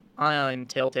I'm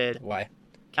tilted. Why?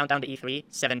 Countdown to E3,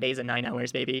 7 days and 9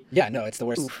 hours, baby. Yeah, no, it's the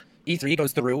worst. Oof. E3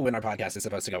 goes through when our podcast is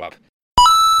supposed to go up.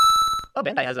 Oh,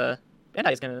 Bandai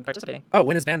is going to be participating. Oh,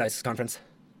 when is Bandai's conference?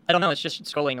 I don't know, it's just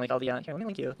scrolling like all the, here, let me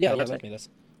link you. Yeah, the link me this.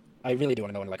 I really do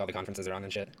want to know when like all the conferences are on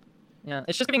and shit. Yeah,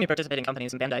 it's just giving me participating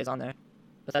companies, and Bandai is on there.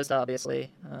 Bethesda,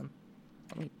 obviously. Let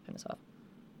me turn this off.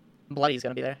 Bloody's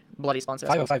going to be there. Bloody sponsor.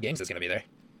 505 Games is going to be there.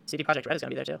 CD Projekt Red is going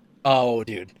to be there, too. Oh,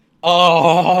 dude.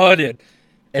 Oh, dude.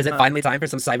 Is it finally time for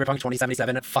some Cyberpunk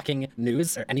 2077 fucking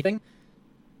news or anything?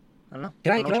 I don't know.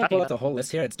 Can I don't know what you're pull talking up the whole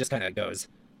list here? It just kind of goes.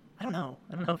 I don't know.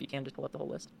 I don't know if you can just pull up the whole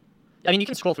list. I mean, you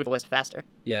can scroll through the list faster.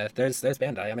 Yeah, there's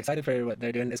Bandai. I'm excited for what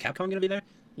they're doing. Is Capcom going to be there?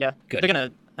 Yeah. Good. They're going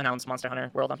to announce Monster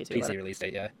Hunter World on PC. PC release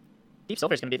date, yeah. Deep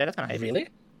Silver's going to be there. That's kind of hype. Really?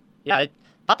 Yeah, I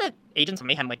thought that Agents of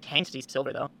Mayhem like tanked Deep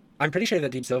Silver, though. I'm pretty sure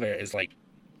that Deep Silver is like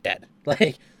dead. Like they're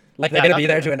Yeah, going to I be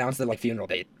there thought to announce the like funeral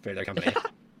date for their company.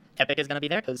 Epic is going to be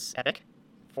there because Epic.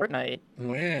 Fortnite.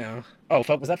 Wow. Oh,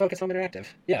 was that Focus Home Interactive?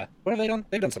 Yeah. What have they done?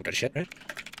 They've done some good shit, right?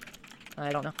 I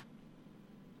don't know.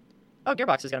 Oh,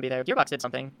 Gearbox is going to be there. Gearbox did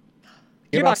something.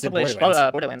 Gearbox did published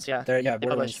Borderlands. Borderlands, yeah. Yeah, They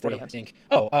Borderlands published 3 Borderlands. Inc.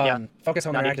 Oh, Yeah. Focus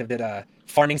Home No, Interactive did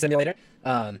Farming Simulator.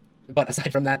 But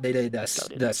aside from that, they did So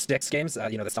did the Styx games,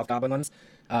 the Stealth Goblin ones.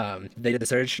 They did the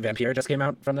Surge. Vampire just came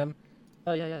out from them.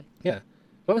 Oh, yeah. Yeah.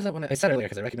 What was that one? I said earlier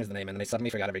because I recognized the name, and then I suddenly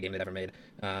forgot every game they'd ever made.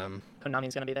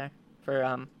 Konami's going to be there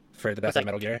for the best of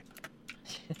Metal Gear.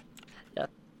 yeah.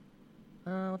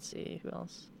 Let's see, who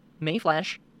else?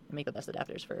 Mayflash. They make the best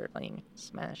adapters for playing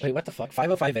Smash. Wait, what the fuck?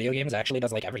 505 Video Games actually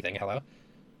does like everything. Hello.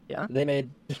 Yeah? They made.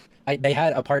 They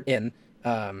had a part in.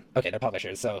 Okay, they're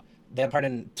publishers, so they had a part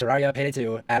in Terraria, Payday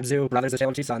 2, Abzu, Brothers: A Tale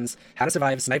of Two Sons, How to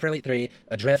Survive, Sniper Elite 3,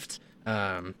 Adrift.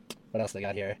 What else they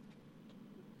got here?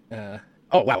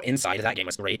 Oh wow, Inside. That game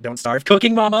was great. Don't Starve,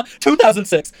 Cooking Mama,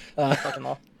 2006. Fuck them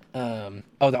all.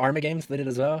 The Arma games they did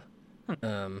as well.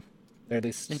 Or at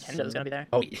least Nintendo's gonna be there.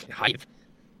 Oh, hype.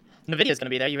 Nvidia's gonna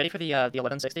be there. You ready for the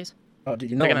 1160s? Oh, dude,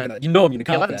 They're I'm gonna- gonna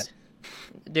call The for 11s.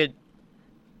 that. Dude, Are you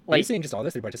like, seeing just all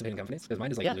this through participating companies? Because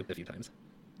mine is like Yeah. looped a few times.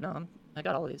 no, I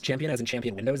got all of these. Champion as in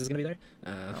Champion Windows is gonna be there.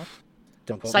 Oh.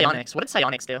 Don't quote me. Psyonix. What did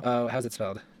Psyonix do? Oh, how's it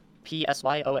spelled?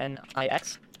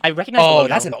 Psyonix. I recognize the Oh, logo.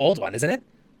 that's an old one, isn't it?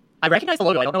 I recognize the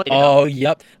logo. I don't know what they did. now. Oh,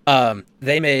 yep.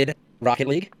 They made Rocket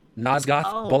League, Nosgoth,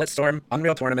 Oh. Bulletstorm,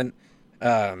 Unreal Tournament,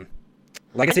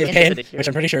 Legacy I'm of Kain, interested to hear which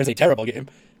I'm it. pretty sure is a terrible game.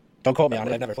 Don't quote me on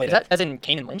it. I've never played Is it. that as in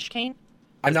Kane and Lynch? Kane?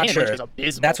 I'm not Kane and sure. Lynch was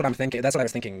abysmal. That's what I'm thinking. That's what I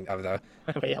was thinking of, though.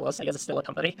 Wait, hello, Sega's still a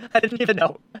company. I didn't even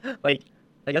know. Like,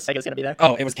 I guess Sega's gonna be there.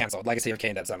 Oh, it was canceled. Legacy of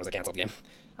Kain, that was a canceled game.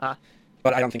 Ah,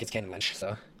 But I don't think it's Kain and Lynch,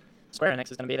 so. Square Enix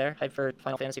is gonna be there. Hype for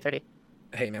Final Fantasy 30.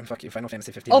 Hey, man, fuck you. Final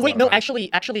Fantasy 15. Oh is a wait, lot no, of fun.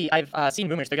 actually, I've seen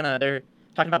rumors. They're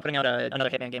talking about putting out another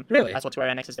Hitman game. Really? That's what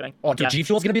Square Enix is doing. Oh, dude, yeah. G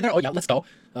Fuel's gonna be there? Oh, yeah, let's go.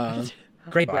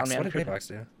 Grey Brown Box. Man. What did Grey Box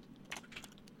do?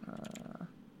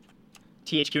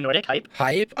 THQ Nordic hype.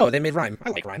 Hype? Oh, they made Rhyme. I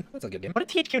like Rhyme. That's a good game. What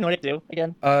did THQ Nordic do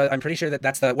again? I'm pretty sure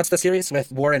that's the. What's the series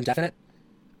with War Indefinite?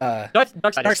 Darksiders.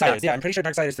 Darksiders. Yeah, I'm pretty sure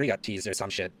Darksiders 3 got teased or some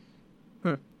shit.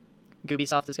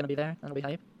 Goobysoft is gonna be there. That'll be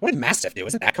hype. What did Mastiff do?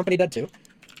 Isn't that company dead too?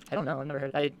 I don't know. I've never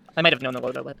heard. I might have known the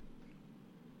logo, but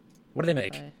What do they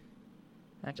make?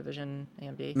 Activision,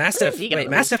 AMD. Mastiff. What did AMD get Wait, released?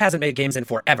 Mastiff hasn't made games in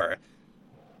forever.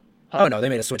 Huh. Oh no, they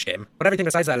made a Switch game. But everything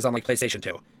besides that is on like PlayStation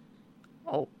 2.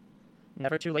 Oh,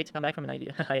 never too late to come back from an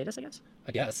hiatus, I guess.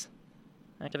 I guess.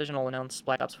 Activision will announce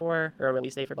Black Ops 4 or a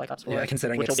release date for Black Ops 4. Yeah,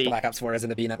 considering which it's will be, Black Ops 4 is in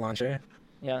the BNet launcher.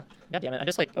 Yeah. God damn it. I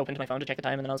just like opened my phone to check the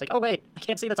time and then I was like, oh wait, I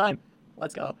can't see the time.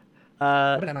 Let's go.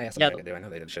 What did NIS yeah, America do? I know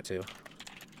they did shit too. What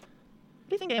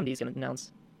do you think AMD's gonna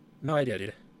announce? No idea,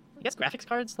 dude. I guess graphics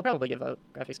cards? They'll probably give out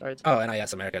graphics cards. Oh,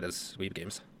 NIS America does Weeb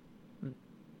games.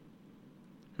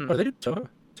 Oh, they do Toho?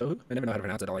 Toho? I never know how to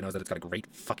pronounce it. All I know is that it's got a great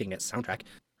fucking soundtrack.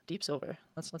 Deep Silver.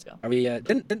 Let's go. Are we,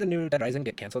 didn't the new Dead Rising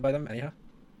get canceled by them anyhow?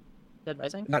 Dead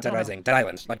Rising? Not Dead I don't know. Rising, Dead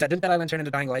Island. Like, didn't Dead Island turn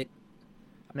into Dying Light?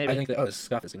 Maybe. I think that,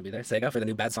 Scuff is going to be there. Sega for the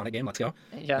new Bad Sonic game. Let's go.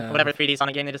 Yeah, whatever 3D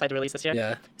Sonic game they decide to release this year.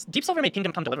 Yeah. Deep Silver made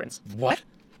Kingdom Come Deliverance. What?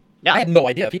 Yeah. I had no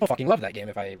idea. People fucking love that game,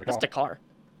 if I recall. That's Dakar.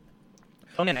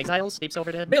 Conan Exiles, Deep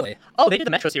Silver did. Really? Oh, they did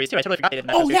the Metro series too. I totally forgot they did the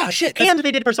Metro Oh, series. yeah, shit. And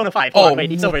they did Persona 5. Oh, wait,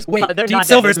 Deep Silver's. wait, they're Deep not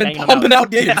Silver's dead, been they're banging them pumping out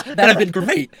games Yeah. that have been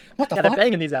great. What the Yeah, fuck? they're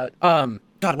banging these out. God,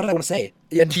 what did I want to say?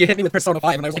 Yeah, you hit me with Persona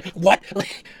 5, and I was like, what?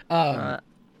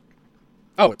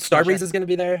 Starbreeze is going to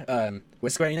be there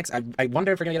with Square Enix. I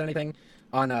wonder if we're going to get anything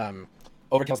on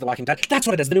Overkill's The Walking Dead. That's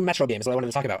what it is. The new Metro game is what I wanted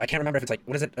to talk about. I can't remember if it's like,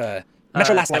 what is it?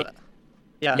 Metro Last Light.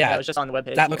 Yeah, it was just on the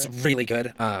webpage. That looks really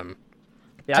good.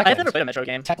 Yeah, Techland. I've never played a Metro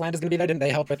game. Techland is going to be there. Didn't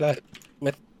they help with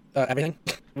everything?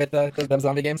 with them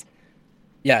zombie games?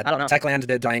 Yeah, I don't know. Techland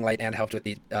did Dying Light and helped with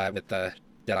the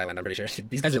Dead Island, I'm pretty sure.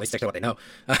 These guys really stick to what they know.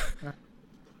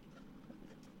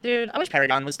 Dude, I wish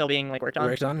Paragon was still being like worked on.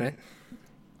 Worked on, right?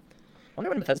 I wonder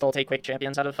when Bethesda will take Quake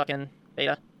Champions out of fucking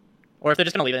beta, or if they're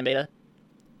just gonna leave it in beta.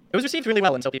 It was received really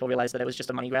well until people realized that it was just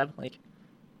a money grab. Like,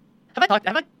 have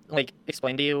I like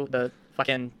explained to you the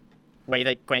fucking way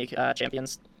that Quake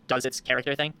Champions does its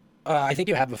character thing? I think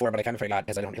you have before, but I kind of forgot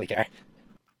because I don't really care.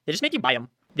 They just make you buy them.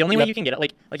 The only way Yep. you can get it,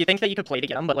 like you think that you could play to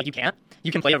get them, but like you can't.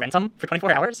 You can play to rent them for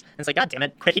 24 hours, and it's like, god damn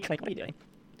it, Quake! Like, what are you doing?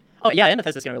 Oh yeah, and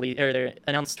Bethesda's gonna release, or they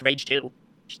announced Rage 2.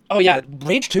 Oh yeah,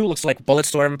 Rage 2 looks like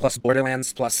Bulletstorm plus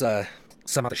Borderlands plus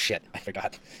some other shit. I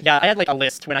forgot. Yeah, I had like a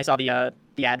list when I saw the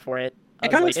ad for it. I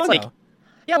It kind of was looks like, fun it's like,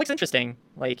 yeah, it looks interesting.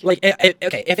 Like,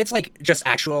 okay, if it's like just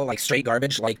actual like straight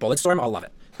garbage like Bulletstorm, I'll love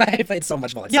it. I played so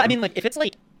much Bulletstorm. yeah, I mean, like if it's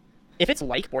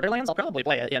like Borderlands, I'll probably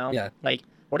play it. You know, Yeah. like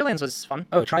Borderlands was fun.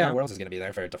 Oh, Tryon Yeah. Worlds is gonna be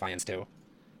there for Defiance too.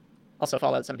 Also,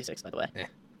 Fallout 76, by the way. Yeah.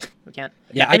 We can't.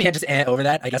 Yeah, I I mean, can't just over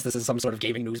that. I guess this is some sort of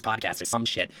gaming news podcast or some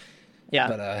shit. Yeah,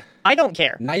 But I don't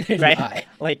care. neither do right? I.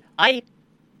 Like, I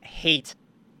hate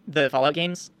the Fallout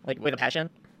games, like with a passion.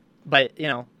 But you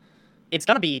know, it's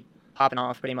gonna be popping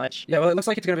off pretty much. Yeah, well, it looks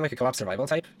like it's gonna be like a co-op survival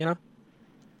type. You know,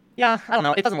 Yeah, I don't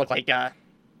know. It doesn't look like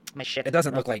my shit. it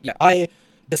doesn't look like. Yeah,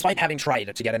 despite having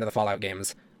tried to get into the Fallout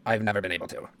games, I've never been able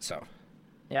to. So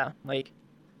Yeah, like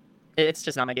it's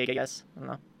just not my gig, I guess. I don't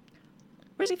know.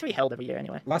 Where's E3 held every year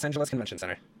anyway? Los Angeles Convention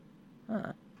Center. You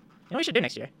know what we should do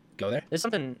next year? Go there. There's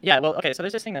something. Yeah, well, okay. So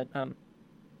there's this thing that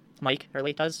Mike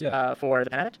Hurley does Yeah. for the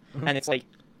Pen Edit, and it's like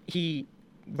he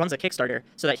runs a Kickstarter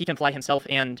so that he can fly himself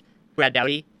and Brad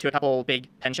Dowdy to a couple big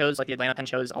pen shows, like the Atlanta pen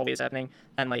shows always happening,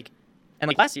 and like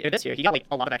last year or this year he got like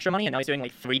a lot of extra money, and now he's doing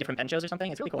like 3 different pen shows or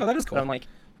something. It's really cool. Oh, that is cool. So I'm like,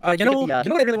 You get know, the, you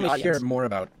know what I really want to audience. hear more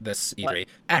about this E3?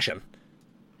 Ashen.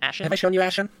 Ashen. Have I shown you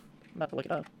Ashen? I'm about to look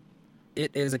it up.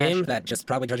 It is a game Ashen. that just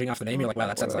probably judging off the name, you're like, wow,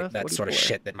 that sounds like that sort of 44.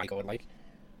 shit that Michael would like.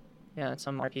 Yeah, it's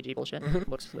some RPG bullshit. Mhm.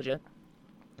 Looks legit.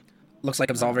 Looks like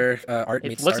Absolver art It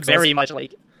meets looks Dark Souls. very much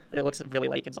like. It looks really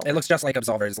like it's all. It looks just like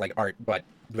Absolver's like art, but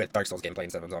with Dark Souls gameplay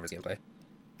instead of Absolver's gameplay.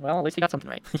 Well, at least he got something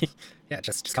right. Yeah,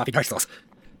 just copy Dark Souls,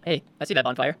 Hey, I see that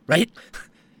bonfire. right?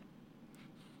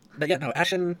 But yeah, no,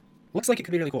 Ashen looks like it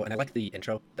could be really cool, and I like the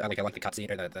intro. I like the cutscene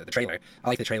or the trailer. I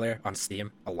like the trailer on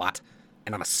Steam a lot,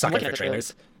 and I'm a sucker looking for at the trailer.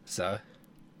 trailers. So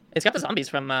It's got the zombies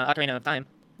from Ocarina of Time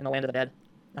in the Land of the Dead.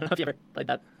 I don't know if you ever played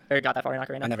that or got that far in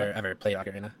Ocarina. I never ever played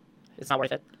Ocarina. It's not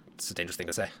worth it. It's a dangerous thing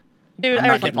to say. Dude, I'm I not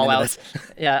already played getting into Fallout.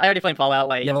 this. Yeah, I already played Fallout.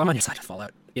 Like, Yeah, well, I'm on your side with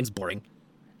Fallout. Game's boring.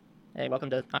 hey, welcome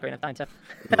to Ocarina of Time, too.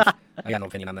 I got no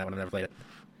opinion on that one. I've never played it.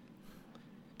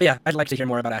 But yeah, I'd like to hear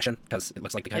more about Ashen because it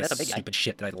looks like the kind that's of a big guy. stupid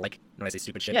shit that I like. When I say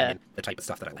stupid shit, Yeah. I mean the type of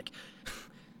stuff that I like.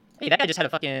 Hey, that guy just had a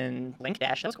fucking blink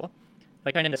dash. That was cool.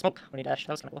 Like, turned into smoke when he dashed.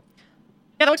 That was kind of cool.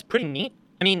 Yeah, that looks pretty neat.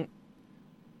 I mean,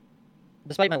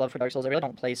 despite my love for Dark Souls, I really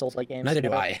don't play Souls-like games. Neither do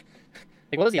Like, I.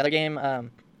 Like, what was the other game?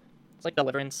 It's like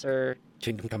Deliverance or...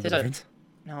 Kingdom Come There's a- Deliverance.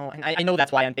 No, and I know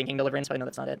that's why I'm thinking Deliverance, but I know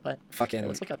that's not it. But Fucking.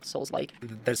 let's look up Souls-like.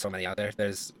 There's so many out there.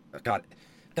 There's God,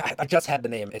 I just had the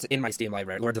name. It's in my Steam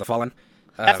library. Lords of the Fallen.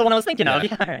 That's the one I was thinking of. yeah.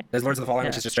 Yeah, all right. There's Lords of the Fallen,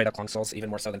 which Yeah. is just straight up Clunk Souls, even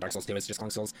more so than Dark Souls 2. It's just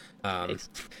Clunk Souls. Thanks.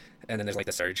 And then there's like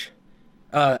the Surge.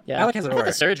 Yeah. Alec has I a thought roar.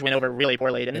 the Surge went over really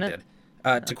poorly, didn't It it?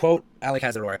 did. To quote Alec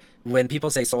has a roar, when people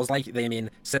say Souls-like, they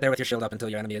mean sit there with your shield up until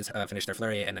your enemies finish their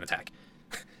flurry and then attack.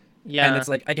 Yeah. And it's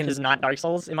like, I can- Which is not Dark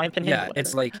Souls, in my opinion. Yeah, but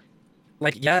it's whatever.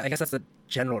 like yeah, I guess that's the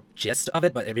general gist of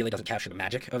it, but it really doesn't capture the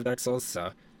magic of Dark Souls.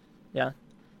 So Yeah.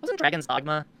 Wasn't Dragon's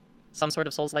Dogma some sort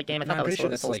of Souls-like game? I no, thought I'm that was pretty sure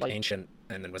sort of that's like Souls-like. ancient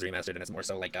and then was remastered, and it's more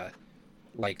so like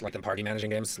the party managing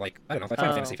games, like I don't know, like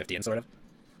Final Oh. Fantasy 15 sort of.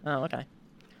 Oh, okay.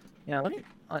 Yeah, let me...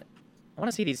 I want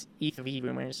to see these E3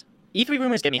 rumors. E3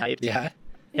 rumors get me hyped. Yeah,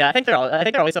 Yeah, I think they're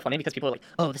always so funny because people are like,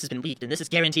 "Oh, this has been leaked and this is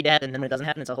guaranteed to happen," and then when it doesn't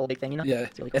happen, it's a whole big thing, you know? yeah.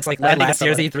 It's, really cool. It's like I think last so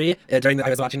year's funny. E3 I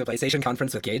was watching the PlayStation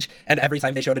conference with Gage, and every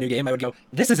time they showed a new game, I would go,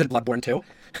 "This isn't Bloodborne 2."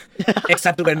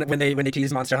 Except when they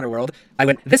teased Monster Hunter World, I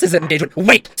went, "This isn't Engagement."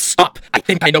 Wait, stop! I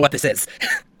think I know what this is.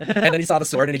 And then he saw the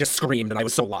sword and he just screamed, and I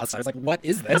was so lost. I was like, "What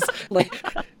is this?" Like,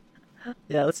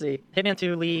 Yeah, let's see. Hitman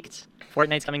 2 leaked.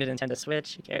 Fortnite's coming to Nintendo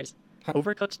Switch. Who cares?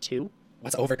 Overcooked 2?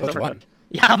 what's What's Overcooked 1?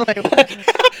 Yeah, I'm like,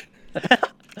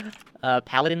 what?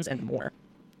 Paladins and more.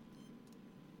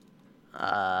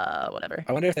 Whatever.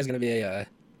 I wonder if there's gonna be a.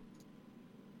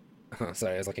 Oh,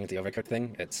 sorry, I was looking at the Overcooked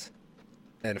thing. It's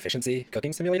an efficiency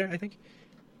cooking simulator, I think.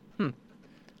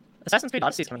 Assassin's Creed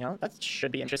Odyssey's coming out. That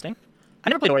should be interesting. I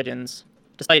never played Origins,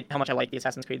 despite how much I like the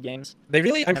Assassin's Creed games.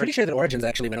 I'm pretty sure that Origins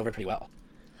actually went over pretty well.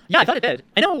 Yeah, I thought it did.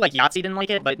 I know, like, Yahtzee didn't like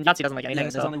it, but Yahtzee doesn't like anything,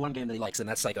 there's so... only one game that he likes, and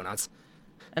that's Psychonauts.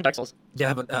 And Dark Souls.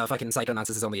 Yeah, but fucking Psychonauts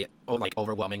is his only like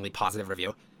overwhelmingly positive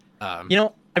review. You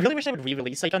know, I really wish I would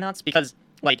re-release Psychonauts because,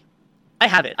 like, I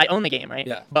have it. I own the game, right?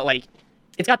 Yeah. But, like,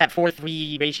 it's got that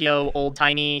 4:3 ratio, old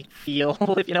timey feel.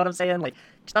 If you know what I'm saying, like,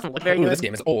 it just doesn't look very Ooh, good. this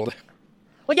game is old.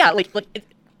 Well, yeah, like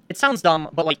it sounds dumb,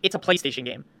 but like it's a PlayStation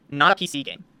game, not a PC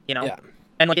game. You know, Yeah.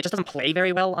 and like it just doesn't play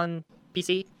very well on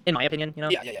PC, in my opinion. You know.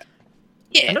 Yeah.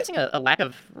 I'm noticing a lack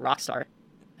of Rockstar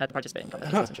at the participating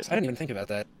companies. Huh, That's I interesting. didn't even think about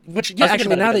that. Which, I yeah, was thinking actually,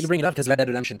 about it now that because- you bring it up, because Red Dead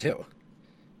Redemption 2.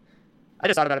 I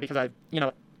just thought about it because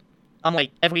I'm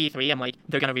like every E3, I'm like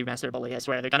they're gonna remaster Bully. I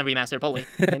swear they're gonna remaster Bully.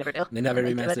 They never do. They never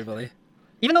They do it. remastered Bully.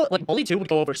 Even though like Bully 2 would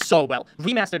go over so well,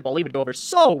 remastered Bully would go over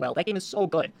so well. That game is so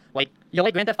good. Like you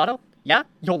like Grand Theft Auto? Yeah,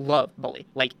 you'll love Bully.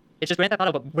 Like it's just Grand Theft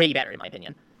Auto, but way better in my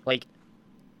opinion. Like,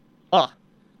 oh.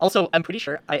 Also, I'm pretty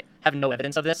sure I have no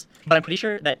evidence of this, but I'm pretty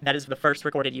sure that is the first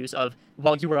recorded use of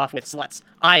while you were off with sluts.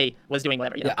 I was doing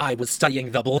whatever. You know? Yeah, I was studying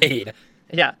the blade.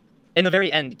 Yeah. In the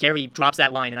very end, Gary drops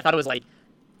that line, and I thought it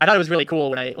was really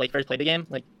cool when I like first played the game,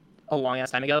 like a long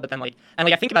ass time ago. But then like, and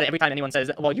like I think about it every time anyone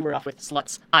says, "Well, you were off with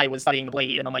sluts," I was studying the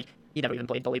blade, and I'm like, you never even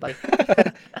played Bully, buddy.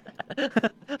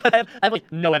 But I have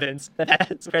like no evidence that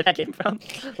that's where that came from.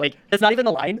 Like, it's not even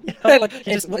the line. You know? Like,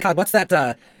 it's, God, what's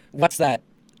that? What's that?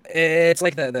 It's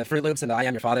like the Fruit Loops and the I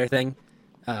Am Your Father thing.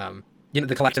 You know,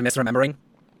 the collective misremembering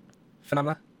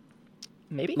phenomena.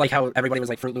 Maybe. Like how everybody was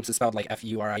like Fruit Loops is spelled like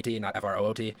Furit, not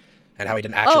Froot, and how he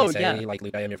didn't actually say yeah. like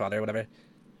Luke, I am your father or whatever.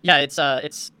 Yeah,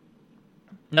 it's.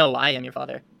 No, I am your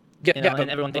father. Yeah, You know, yeah, and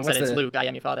everyone thinks what's that it's the- Luke. I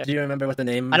am your father. Do you remember what the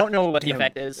name? I don't know what the Damn.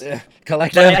 effect is.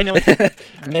 Collective. But I know it's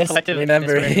collective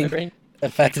misremembering misremembering.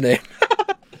 effect name.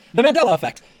 The Mandela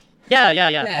effect. Yeah.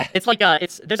 Yeah. It's like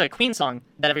there's a Queen song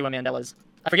that everyone Mandela's.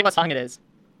 I forget what song it is,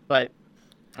 but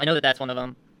I know that that's one of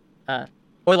them.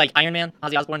 Or like Iron Man,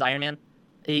 Ozzy Osbourne's Iron Man.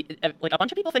 Like a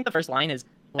bunch of people think the first line is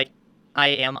like I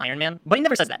am Iron Man, but he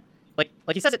never says that. Like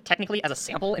he says it technically as a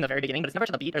sample in the very beginning, but it's never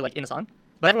to the beat or like in the song.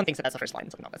 But everyone thinks that that's the first line.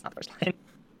 It's like no, that's not the first line.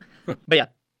 But yeah,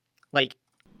 like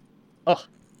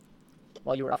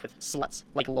while you were off with sluts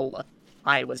like Lola,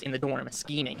 I was in the dorm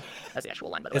scheming. That's the actual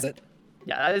line, by the way. Is it?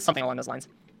 Yeah, it's something along those lines.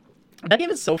 That game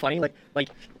is so funny. Like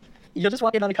you'll just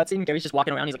walk in on a cutscene, Gary's just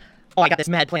walking around. He's like, "Oh, I got this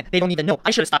mad plan. They don't even know.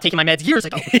 I should have stopped taking my meds years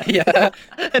ago." Yeah.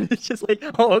 And it's just like,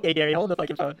 "Oh, okay, Gary, hold the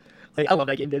fucking phone." Like, I love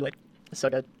that game, dude. Like, it's so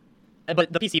good.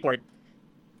 But the PC port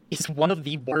is one of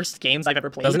the worst games I've ever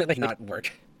played. Doesn't it like not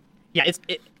work? Yeah, it's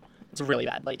really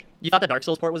bad. Like, you thought the Dark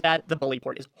Souls port was bad? The Bully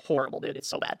port is horrible, dude. It's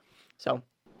so bad. So,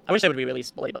 I wish they would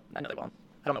re-release Bully, but I know they won't.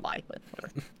 I don't know why, but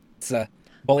whatever. It's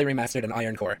Bully remastered and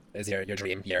Iron Core is your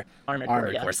dream here. Armored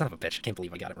Core, yeah. Son of a bitch. I can't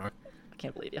believe I got it wrong. I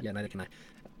can't believe you. Yeah, neither can I.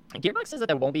 Gearbox says that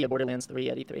there won't be a Borderlands 3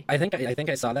 at E3. I think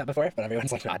I saw that before, but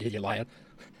everyone's like, "Nah, dude, you're lying,"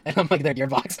 and I'm like, "They're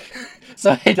Gearbox,"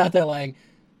 so I thought they're lying.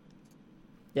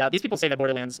 Yeah, these people say that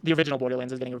Borderlands, the original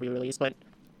Borderlands, is getting a re-release, but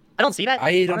I don't see that.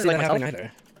 I don't see Honestly, that happening myself.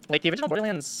 either. Like, the original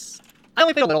Borderlands, I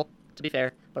only played a little, to be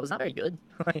fair, but it was not very good.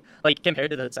 Like,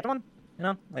 compared to the second one, you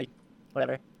know? Like,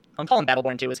 whatever. I'm calling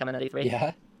Battleborn 2 is coming at E3.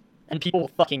 Yeah. And people will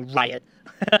fucking riot.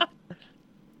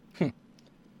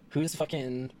 Who's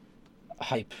fucking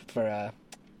hype for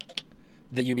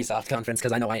the Ubisoft conference?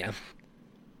 Because I know I am.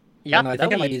 Yeah, I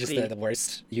think I might be just the the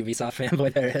worst Ubisoft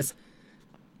fanboy there is.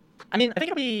 I mean, I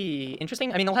think it'll be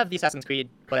interesting. I mean, they'll have the Assassin's Creed,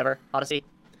 whatever, Odyssey.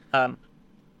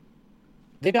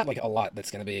 They've got like a lot that's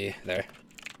gonna be there.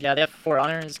 Yeah, they have For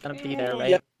Honor is gonna be there, right?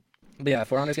 Yep. But yeah,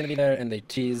 For Honor's gonna be there, and they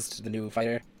teased the new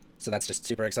fighter, so that's just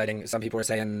super exciting. Some people were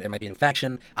saying it might be in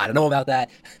Faction. I don't know about that,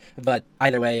 but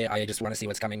either way, I just want to see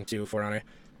what's coming to For Honor.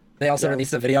 They also Yeah.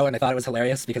 released a video, and I thought it was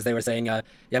hilarious because they were saying, "Yeah,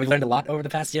 we learned a lot over the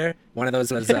past year." One of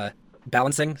those was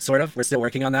balancing, sort of. We're still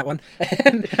working on that one,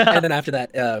 and then after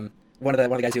that. One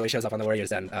of the guys who always shows up on the Warriors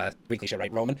Den weekly show,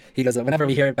 right, Roman? He goes, whenever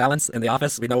we hear balance in the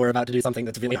office, we know we're about to do something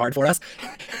that's really hard for us.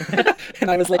 And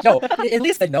I was like, no, at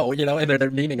least they know, you know, and they're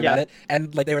memeing about Yeah. it.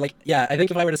 And like they were like, yeah, I think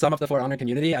if I were to sum up the For Honor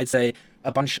community, I'd say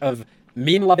a bunch of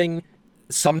meme-loving,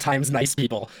 sometimes nice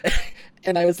people.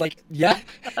 And I was like, yeah,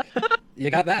 you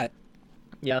got that.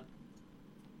 Yeah.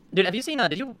 Dude, have you seen,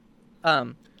 did you, this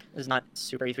is not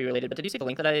super E3 related, but did you see the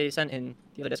link that I sent in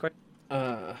the other Discord?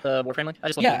 The Warframe link? I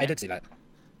just looked Yeah, at it. I did see that.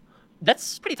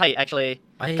 That's pretty tight, actually.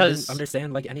 I didn't Because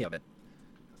understand like any of it.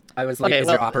 I was like, Okay, is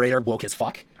well- your operator woke as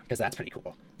fuck? Because that's pretty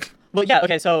cool. well, yeah,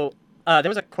 okay, so there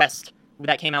was a quest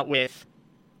that came out with.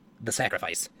 The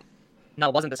sacrifice. No,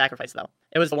 it wasn't the sacrifice though.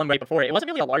 It was the one right before it. It wasn't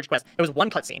really a large quest. It was one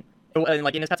cutscene. And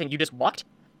like in this cutscene, you just walked,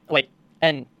 like,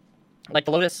 and like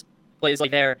the Lotus is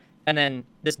like there, and then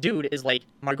this dude is like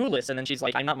Margulis, and then she's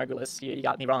like, "I'm not Margulis. You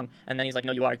got me wrong." And then he's like,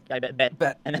 "No, you are. I bet."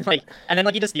 Bet. And then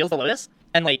like he just steals the Lotus,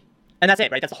 and that's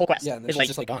it, right? That's the whole quest. Yeah, and It's she's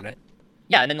just like gone, right?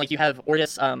 yeah, and then like you have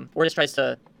Ortis. Ortis tries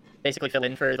to basically fill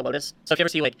in for the Lotus. So if you ever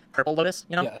see like purple Lotus,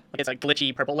 you know, Yeah. like it's like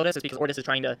glitchy purple Lotus, it's because Ortis is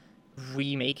trying to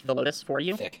remake the Lotus for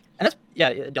you. Thick. And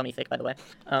that's dummy thick, by the way.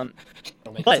 Don't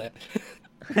make But- me say it.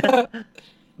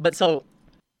 But so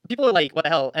people are like, what the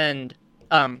hell? And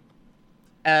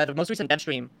the most recent dev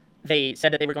stream, they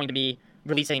said that they were going to be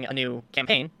releasing a new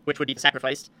campaign, which would be the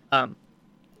Sacrificed. And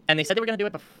they said they were going to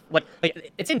do it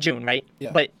like it's in June, right?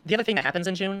 Yeah. But the other thing that happens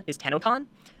in June is TennoCon.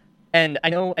 And I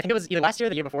think it was either last year or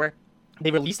the year before, they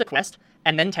released the quest,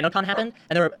 and then TennoCon happened,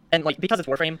 and like because it's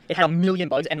Warframe, it had a million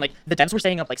bugs, and like the devs were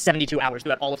staying up like 72 hours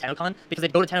throughout all of TennoCon because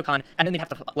they'd go to TennoCon and then they'd have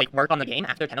to like work on the game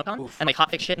after TennoCon and like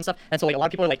hotfix shit and stuff. And so like a lot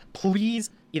of people are like, please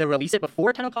either release it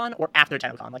before TennoCon or after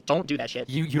TennoCon. Like, don't do that shit.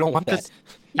 You don't want that.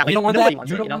 Yeah, You don't want nobody that. wants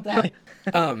You it, don't you know?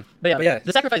 want that. But yeah,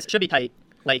 the Sacrifice should be tight.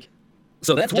 Like,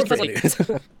 So that's Just Warframe because,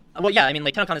 news. well, yeah, I mean,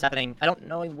 like TennoCon is happening. I don't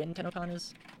know when TennoCon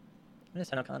is. When is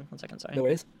TennoCon? 1 second, sorry. No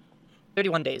worries.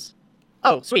 31 days.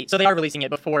 Oh, sweet. So they are releasing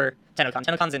it before TennoCon.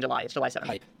 TennoCon's in July. It's July 7th.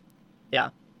 Hype. Yeah.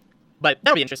 But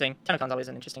that'll be interesting. TennoCon's always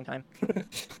an interesting time.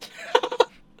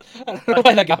 I don't know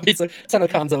why that got me so.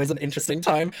 TennoCon's always an interesting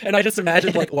time, and I just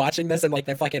imagine like watching this and like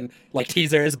their fucking like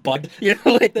teaser is bugged, you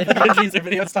know, like the fucking teaser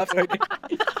video stops working.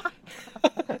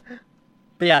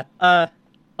 But yeah, a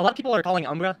lot of people are calling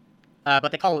Umbra,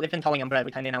 but they've been calling Umbra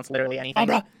every time they announce literally anything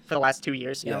Umbra! for the last 2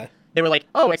 years. You know? Yeah. They were like,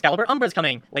 oh, Excalibur, Umbra's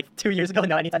coming. Like 2 years ago,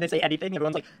 now anytime they say anything,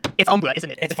 everyone's like, it's Umbra, isn't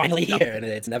it? It's finally No, here, and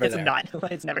it's never it's there. not.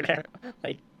 It's never there.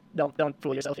 Like, don't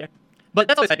fool yourself here. But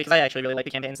that's always fun because I actually really like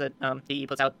the campaigns that DE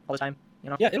puts out all the time. You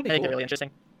know, Yeah, it'll be I think cool. they're really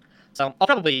interesting. So I'll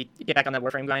probably get back on that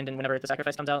Warframe grind, and whenever the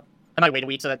Sacrifice comes out, I might wait a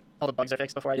week so that all the bugs are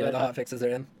fixed before I do Yeah, it. the hot fixes are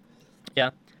in. Yeah.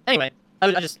 Anyway,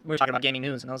 we were talking about gaming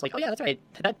news, and I was like, oh yeah, that's right.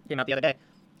 That came out the other day.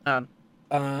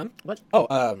 What?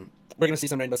 We're gonna see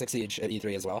some Rainbow Six Siege at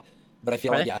E3 as well. But I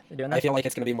feel Really? like They're doing I that? feel like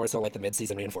it's gonna be more so like the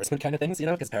mid-season reinforcement kind of things, you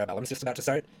know, because Parabellum's just about to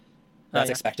start. That's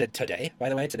yeah. expected today, by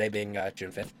the way. Today being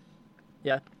June 5th.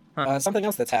 Yeah. Huh. Something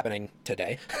else that's happening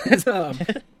today is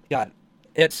God,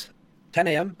 it's 10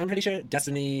 a.m. I'm pretty sure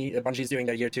Bungie's doing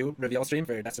their year 2 reveal stream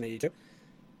for Destiny 2.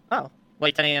 Oh,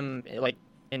 like 10 a.m. like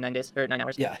in 9 days or 9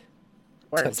 hours. Yeah,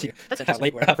 Word. tells you That's how interesting.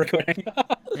 late we're up recording.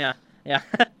 Yeah. Yeah.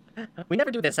 We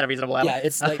never do this at a reasonable hour. Yeah,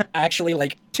 it's like actually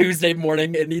like Tuesday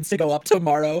morning. It needs to go up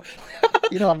tomorrow.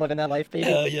 You know I'm living that life, baby.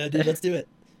 Hell yeah, dude, let's do it.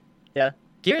 Yeah.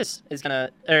 Gears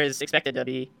is expected to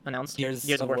be announced. Gears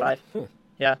of War 5. Huh.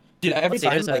 Yeah. Dude, every See,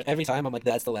 time, there's every time I'm like,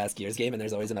 that's the last Gears game, and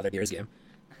there's always another Gears game.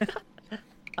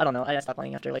 I don't know. I stopped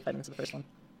playing after like 5 minutes of the first one.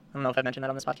 I don't know if I mentioned that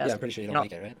on this podcast. Yeah, I'm pretty sure you don't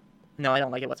like it, right? No, I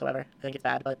don't like it whatsoever. I think it's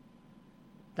bad, but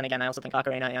then again, I also think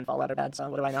Ocarina and Fallout are bad, so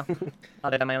what do I know?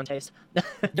 Other than my own taste. You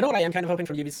know what I am kind of hoping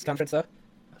from Ubisoft's conference, though? What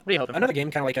are you hoping Another for? game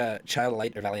kind of like a Child of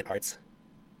Light or Valiant Hearts.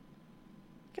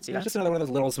 I can see You know, that. just another one of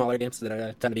those little smaller games that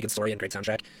tend to be good story and great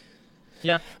soundtrack.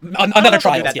 Yeah. Another know if they'll do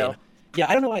Trials that, game. though. Yeah,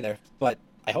 I don't know either, but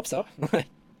I hope so.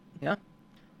 Yeah.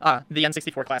 The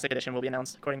N64 Classic Edition will be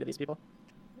announced, according to these people.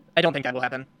 I don't think that will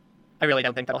happen. I really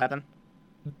don't think that'll happen.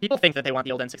 People think that they want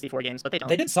the old N64 games, but they don't.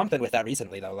 They did something with that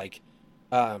recently, though. Like,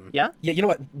 Yeah? yeah, you know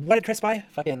what? What did Chris buy?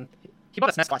 Fucking He bought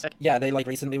a SNES Classic. yeah. They like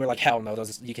recently were like, hell no,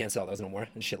 those you can't sell those no more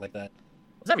and shit like that.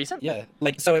 Was that recent? Yeah,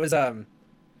 like so it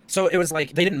was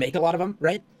like they didn't make a lot of them,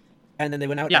 right? And then they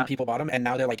went out Yeah. and people bought them, and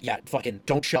now they're like, yeah, fucking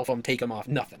don't shelf them, take them off,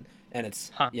 nothing. And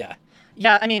it's Huh. yeah,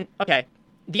 Yeah, I mean, okay.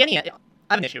 The NES,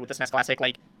 I have an issue with the SNES Classic,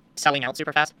 like, selling out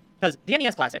super fast. Because the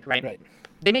NES Classic, right? right.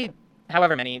 They made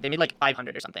however many, they made like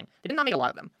 500 or something. They did not make a lot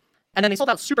of them. And then they sold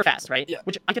out super fast, right? Yeah.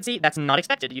 Which I could see that's not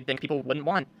expected. You'd think people wouldn't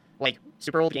want, like,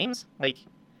 super old games. Like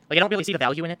I don't really see the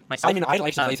value in it myself. I mean, I'd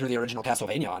like to Um, play through the original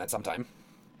Castlevania on it sometime.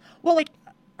 Well, like,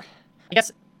 I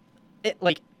guess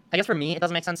for me, it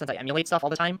doesn't make sense since I emulate stuff all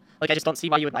the time. Like, I just don't see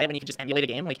why you would buy it when you could just emulate a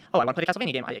game. Like, oh, I want to play the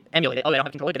Castlevania game. I emulate it. Oh, I don't have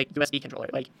a controller, get a USB controller.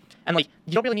 Like, and like,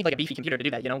 you don't really need like a beefy computer to do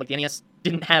that. You know, like the NES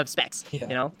didn't have specs. Yeah.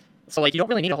 You know, so like you don't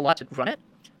really need a whole lot to run it.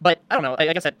 But I don't know.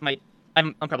 I guess that might.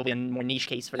 I'm probably a more niche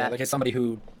case for Yeah, that. like as somebody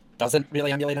who doesn't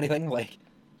really emulate anything, like,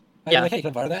 I'd be Yeah. like, hey, you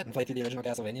can borrow that and play through the original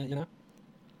Castlevania, you know?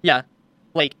 Yeah,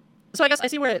 like, so I guess I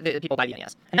see where the people buy the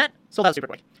NES, and that sold out super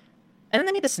quick. And then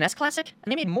they made the SNES Classic,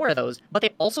 and they made more of those, but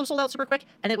they also sold out super quick,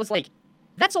 and it was like,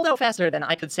 that sold out faster than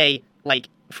I could say, like,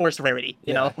 forced rarity,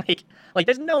 you know? Like,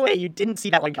 there's no way you didn't see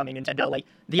that one coming, Nintendo. Like,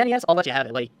 the NES, I'll let you have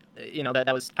it. Like, you know,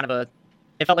 that was kind of a,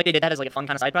 it felt like they did that as, like, a fun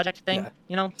kind of side project thing, Yeah.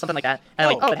 you know? Something like that. And,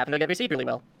 like, Oh. it happened to get received really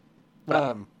well. What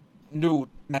up? New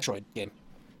Metroid game.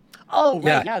 Oh,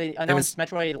 right, yeah, they it announced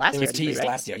Metroid last It year. was at E3, teased right?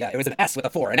 last year, yeah. It was an S with a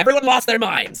 4, and everyone lost their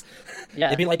minds! Yeah.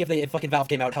 It'd be like if fucking Valve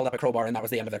came out, held up a crowbar, and that was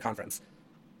the end of their conference.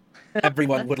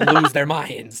 Everyone would lose their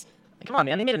minds. Come on,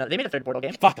 man, they made a third Portal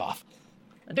game. Fuck off.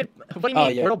 Dude, what do you Oh,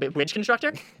 mean, yeah. Portal Bridge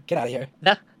Constructor? Get out of here.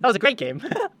 That was a great game.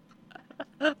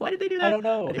 Why did they do that? I don't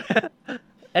know.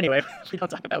 Anyway, we don't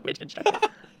talk about Bridge Constructor.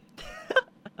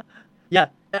 Yeah,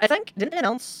 I think, didn't they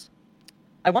announce,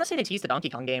 I want to say they teased the Donkey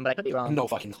Kong game, but I could be wrong. No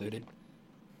fucking clue, dude.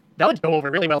 That would go over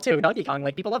really well too. Donkey Kong,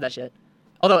 like, people love that shit.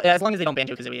 Although, as long as they don't ban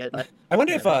Kazooie, but I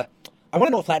wonder if I want to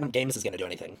know if Platinum Games is going to do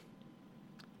anything.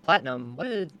 Platinum. What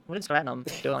did Platinum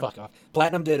do? Fuck off.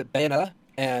 Platinum did Bayonetta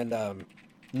and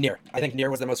Nier. I think Nier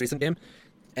was the most recent game,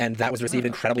 and that was received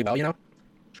incredibly well. You know.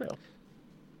 True.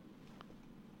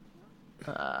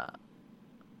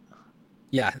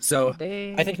 Yeah, so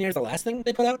They... I think Nier's the last thing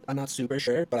they put out. I'm not super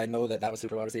sure, but I know that was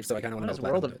super well received, so I kind of What want is to know.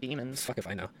 World Platinum of did. Demons? Fuck if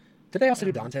I know. Did they also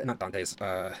do Dante? Not Dante's.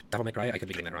 Devil May Cry? I could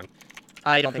be getting that wrong.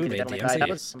 I don't think Who they did made Devil May Cry. That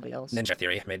DMC? was somebody else. Ninja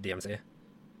Theory made DMC.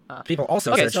 Ah. People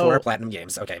also Okay, search so- for Platinum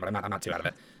Games. Okay, but I'm not too out of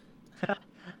it.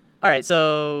 All right,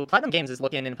 so Platinum Games is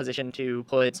looking in position to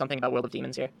put something about World of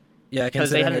Demons here. Yeah, Because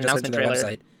they considering had I an just went to their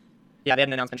announcement website. Yeah, they had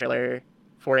an announcement trailer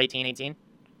for 1818.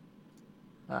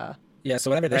 Yeah,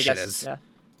 so whatever I this shit guess, is. yeah.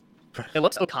 It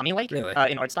looks Okami-like Really?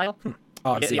 in art style.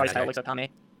 Oh, I'm The seeing art it style here. looks Okami,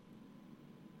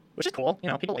 which is cool. You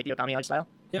know, people like the Okami art style.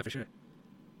 Yeah, for sure.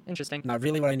 Interesting. Now,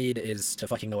 really, what I need is to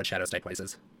fucking know what Shadow's type place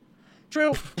is.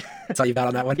 True. That's all you got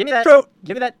on that one. Give me that. True.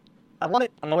 Give me that. I want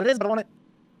it. I don't know what it is, but I want it.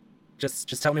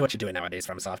 Just tell me what you're doing nowadays,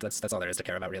 FromSoft. That's all there is to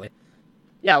care about, really.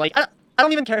 Yeah, like I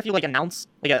don't even care if you like announce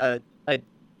like a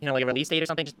you know, like a release date or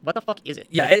something. Just what the fuck is it?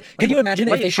 Yeah, can you imagine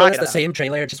what if are they you showed us talking the about? same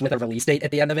trailer just with a release date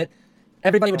at the end of it?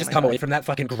 Everybody would just my come God. away from that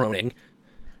fucking groaning.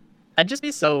 I'd just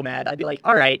be so mad. I'd be like,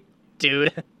 all right,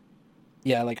 dude.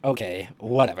 Yeah, like, okay,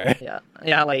 whatever.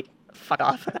 Yeah, like fuck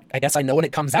off. I guess I know when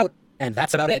it comes out, and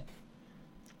that's about it.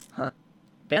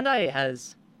 Bandai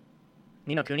has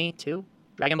Ni no Kuni 2,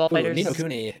 Dragon Ball Ooh, Fighters, Ni no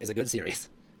Kuni is a good series.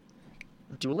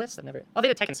 Duelist. I've never. Oh, they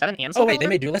did Tekken 7 and Oh, Soul wait, they Calibur?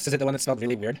 made Duelist? Is it the one that spelled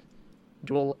really weird?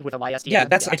 Duel with a YSD. Yeah,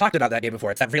 I talked about that game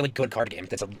before. It's that really good card game.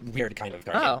 That's a weird kind of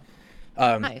card game.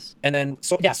 Oh, nice. And then,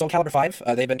 Soul Calibur 5,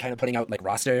 they've been kind of putting out, like,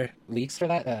 roster leaks for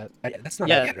that. That's not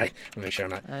Yeah. out yet, right? Let me make sure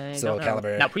I'm not. I Soul don't know.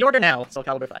 Calibur. Now pre-order now. Soul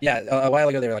Calibur 5. Yeah, a while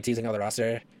ago they were, like, teasing all the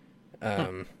roster.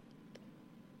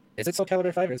 Is it Soul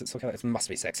Calibur 5 or is it Soul Calibur? It must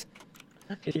be 6.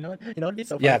 You know what? It'd be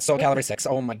so funny. Yeah, it's Soul Calibur 6.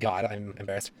 Oh my god, I'm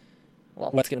embarrassed.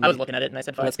 Well, What's gonna I was be- looking at it and I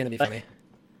said 5. What's gonna be But funny?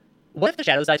 What if the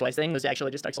Shadows Die Twice thing was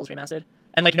actually just Dark Souls remastered?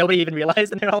 And like nobody even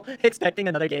realized and they're all expecting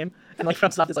another game. And like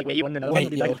FromSoft is like, wait, you want another one?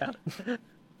 Wait, What are you yo. talking about?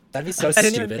 That'd be so I didn't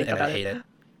even stupid, think and I about hate it.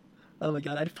 Oh my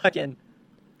god,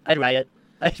 I'd riot.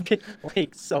 I'd be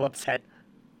like so upset.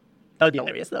 That would be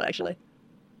hilarious though, actually.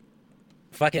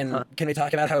 Fucking, can we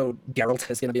talk about how Geralt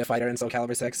is gonna be a fighter in Soul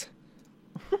Calibur 6?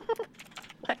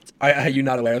 What? Are you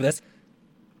not aware of this?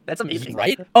 That's amazing.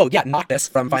 Right? Oh, yeah, Noctis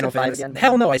from You Final said 5 Fantasy. again.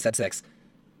 Hell no, I said 6.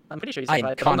 I'm pretty sure you I'm said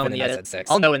 5. But I'll know in the confident I edit. said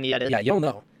 6. I'll know in the edit. Yeah, you'll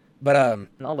know. But, And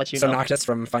I'll let you so know. Noctis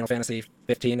from Final Fantasy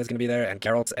 15 is gonna be there, and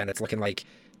Geralt, and it's looking like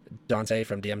Dante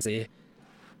from DMC.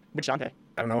 Which Dante?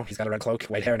 I don't know, he's got a red cloak,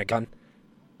 white hair, and a gun.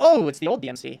 Oh, it's the old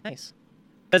DMC. Nice.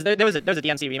 Because there was a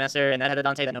DMC remaster and that had a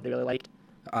Dante that nobody really liked.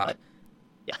 Uh,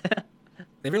 Yeah.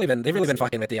 they've really been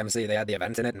fucking with DMC. They had the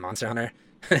event in it in Monster Hunter.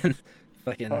 And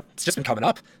fucking, it's just been coming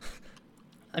up,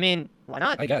 I mean, why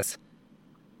not? I guess.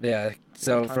 Yeah,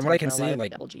 so from what I can see,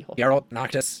 like, Geralt,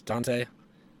 Noctis, Dante.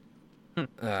 Hmm.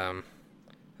 It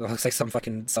looks like some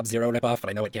fucking Sub-Zero ripoff, but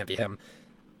I know it can't be him.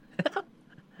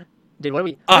 Dude, what are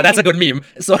we? Oh, that's a good meme.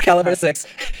 Soul Calibur 6.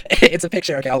 It's a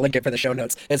picture. Okay, I'll link it for the show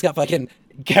notes. It's got fucking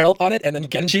Geralt on it, and then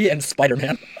Genji and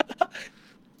Spider-Man.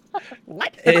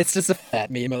 What? It's just a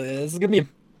fat meme. It's a good meme.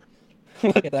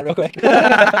 Look at that real quick.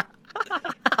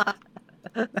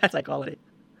 That's high quality.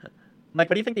 Mike,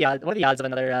 what do you think the odds? What are the odds of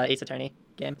another Ace Attorney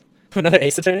game? Another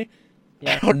Ace Attorney?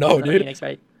 Yeah. I don't know, another dude. Phoenix,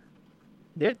 right?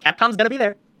 Dude, Capcom's gonna be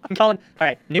there. I'm calling. All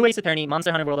right, new Ace Attorney,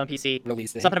 Monster Hunter World on PC.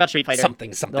 Release date. Something about Street Fighter. Something,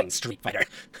 The- Street Fighter.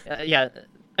 Yeah,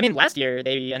 I mean, last year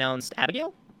they announced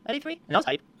Abigail at E3, and that was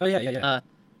hype. Oh, yeah.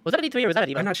 Was that at E3 or was that at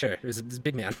Evo? I'm not sure. It was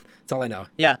Big Man. That's all I know.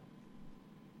 Yeah.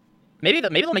 Maybe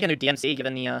they'll make a new DMC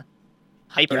given the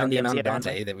hype Given around the DMC. amount of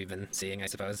apparently. Dante that we've been seeing, I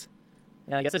suppose.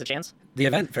 Yeah, I guess there's a chance. The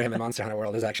event for him in Monster Hunter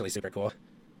World is actually super cool.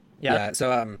 Yeah.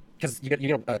 So because you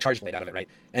get a charge blade out of it, right?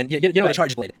 And you know the Right.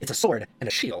 charge blade, it's a sword and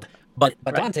a shield. But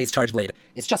Right. Dante's charge blade,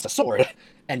 it's just a sword,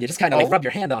 and you just kind of like Oh. rub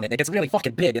your hand on it. And it gets really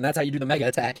fucking big, and that's how you do the mega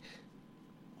attack.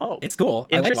 Oh. It's cool.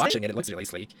 I like Interesting. watching it. It looks really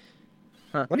sleek.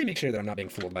 Huh. Let me make sure that I'm not being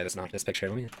fooled by this Noctis picture.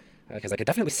 Let me, because I could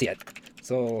definitely see it.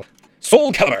 So,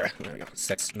 Soul Calibur. There we go.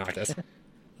 6 Noctis.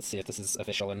 Let's see if this is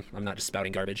official and I'm not just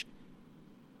spouting garbage.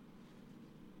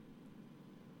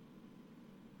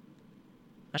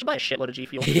 I should buy a shitload of G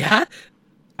Fuel. Yeah.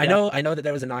 I Yeah. know that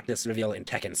there was a Noctis reveal in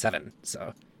Tekken 7.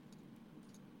 So,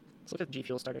 Let's look at the G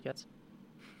Fuel starter kits.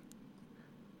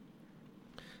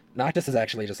 Noctis is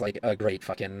actually just like a great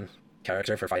fucking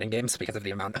character for fighting games because of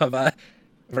the amount of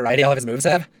variety all of his moves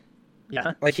have.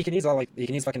 Yeah. Like he can use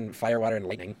fucking fire, water, and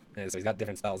lightning. So he's got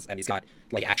different spells, and he's got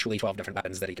like actually 12 different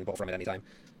weapons that he can pull from at any time.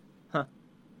 Huh.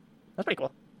 That's pretty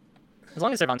cool. As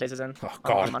long as Cervantes is in. Oh I'll want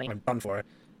god, money. I'm done for.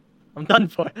 I'm done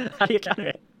for. How do you counter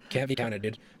it? Can't be counted,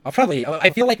 dude. I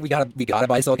feel like we gotta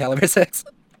buy Soul Calibur 6.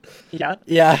 Yeah.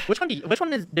 Yeah. Which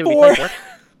one is do we Four. play for?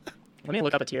 Let me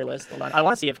look up a tier list. Hold on. I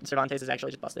want to see if Cervantes is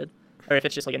actually just busted, or if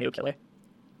it's just like a new killer.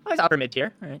 Oh, he's upper mid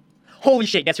tier. All right. Holy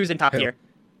shit! Guess who's in top Who? tier?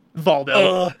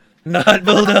 Valdo. Not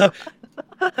Buildo.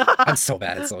 I'm so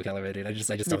bad at Soul Calibur, dude. I just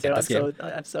Me don't too, get this game.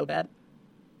 I'm so bad.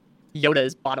 Yoda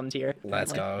is bottom tier.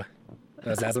 Let's apparently.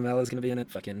 go. Zazamel is gonna be in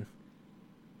it. Fucking.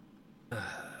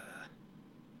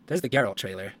 There's the Geralt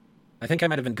trailer. I think I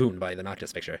might have been gooned by the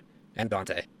Noctis picture and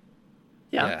Dante.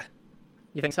 Yeah.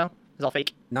 You think so? It's all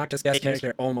fake. Noctis guest Fake news.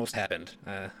 character almost happened.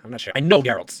 I'm not sure. I know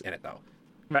Geralt's in it though.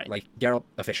 Right. Like Geralt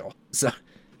official. So,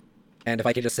 and if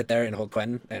I could just sit there and hold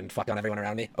Quen and fuck on everyone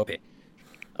around me, OP.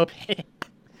 Okay.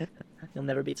 You'll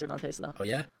never beat Cervantes though. Oh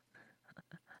yeah.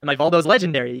 And my Valdo's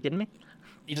legendary. Are you kidding me?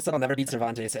 You just said I'll never beat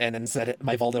Cervantes and then said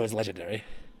my Voldo is legendary.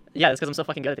 Yeah, it's because I'm so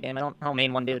fucking good at the game. I don't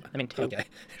main one dude. I mean two. Okay.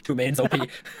 2 mains OP.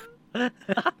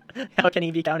 How can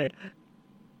he be countered?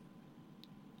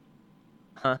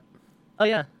 Huh. Oh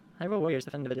yeah. Hyrule Warriors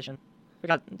Definitive Edition.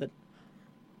 Forgot the.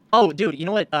 Oh, dude. You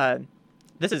know what?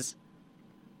 This is.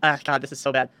 Ah, God, this is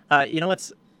so bad. You know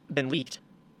what's been leaked?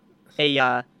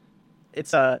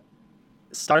 It's a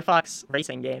Star Fox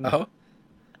racing game. Oh.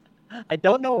 I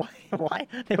don't know why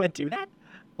they would do that.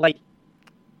 Like,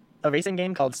 a racing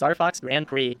game called Star Fox Grand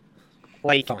Prix.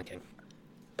 Like, Thonking.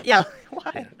 yeah,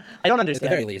 why? Yeah. I don't At the understand.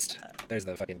 very least, there's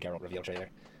the fucking Geralt reveal trailer.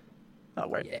 Oh,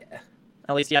 word. Yeah.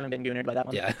 At least you haven't been goonered by that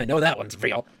one. Yeah, I know that one's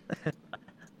real.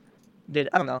 Dude,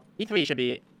 I don't know. E3 should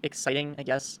be exciting, I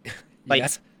guess. Like,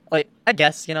 Yes. like I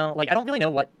guess, you know, like I don't really know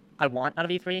what I want out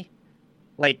of E3.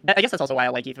 Like, I guess that's also why I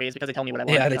like E3 is because they tell me what I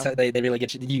want. Yeah, you know? they really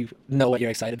get you. You know what you're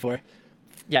excited for.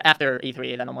 Yeah, after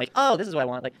E3, then I'm like, oh, this is what I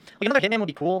want. Like another Hitman would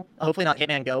be cool. Hopefully not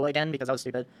Hitman Go again because that was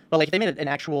stupid. But like, if they made an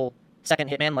actual second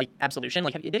Hitman, like Absolution,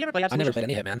 like, did you ever play I Absolution? never played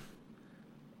any Hitman.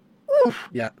 Oof,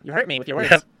 Yeah. you hurt me with your words.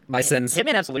 Yep, my sins.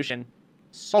 Hitman Absolution,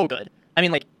 so good. I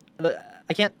mean, like,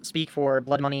 I can't speak for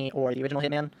Blood Money or the original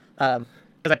Hitman,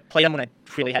 because I played them when I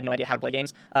really had no idea how to play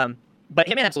games. But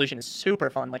Hitman Absolution is super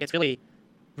fun. Like, it's really,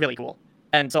 really cool.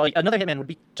 And so, like, another Hitman would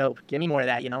be dope. Give me more of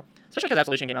that, you know? Especially because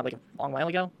Absolution came out, like, a long while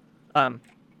ago.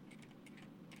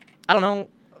 I don't know,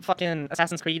 fucking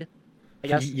Assassin's Creed, I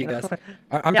guess. You guys. I'm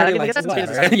Yeah, I pretty mean, like, Assassin's Creed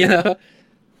is whatever, you know?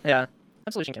 Yeah.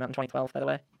 Absolution came out in 2012, by the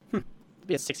way. It'd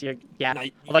be a 6-year gap.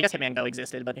 I- Although I guess Hitman Go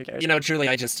existed, but who cares? You know, truly,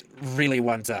 I just really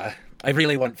want, I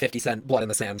really want 50 Cent Blood in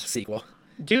the Sand sequel.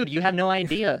 Dude, you have no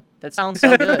idea. That sounds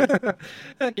so good.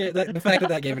 Okay, the fact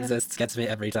that game exists gets me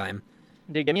every time.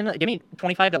 Dude, give me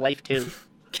 25 to life too.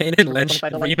 Kane and Lynch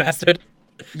 25 to life. remastered.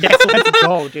 Yes, let's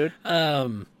go, dude.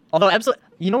 Um, Although,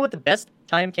 you know what the best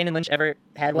time Kane and Lynch ever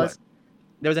had was? What?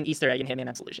 There was an Easter egg in Hitman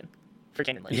Absolution for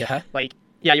Kane and Lynch. Yeah? Like,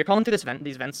 yeah, you're crawling through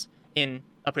these vents in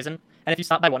a prison, and if you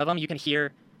stop by one of them, you can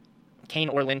hear Kane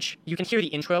or Lynch. You can hear the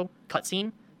intro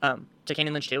cutscene to Kane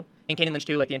and Lynch 2. In Kane and Lynch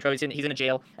 2, like the intro, he's in a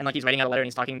jail, and like he's writing out a letter,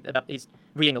 and he's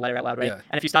reading the letter out loud, right? Yeah.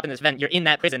 And if you stop in this vent, you're in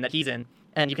that prison that he's in,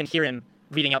 and you can hear him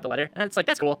reading out the letter, and it's like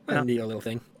that's cool. You know? a neat little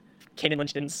thing. Kane and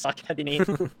Lynch didn't suck. That'd be neat.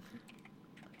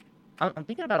 I'm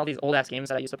thinking about all these old ass games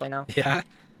that I used to play now. Yeah.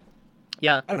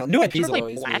 Yeah, I don't know. New IPs Remember, will like,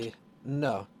 always Black? be.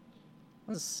 No.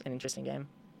 it was an interesting game.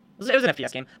 It was an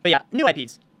FPS game, but yeah, new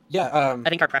IPs Yeah. I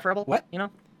think are preferable. What? You know,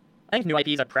 I think new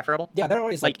IPs are preferable. Yeah, they're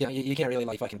always like, like- you know, you can't really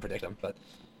like fucking predict them, but.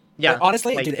 Yeah, Like,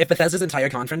 honestly, like, dude, if Bethesda's entire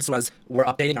conference was we're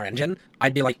updating our engine,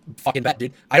 I'd be like, fucking bet,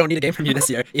 dude. I don't need a game from you this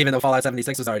year, even though Fallout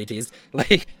 76 was already teased.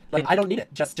 Like I don't need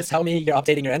it. Just tell me you're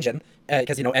updating your engine,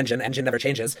 because you know engine never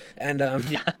changes, and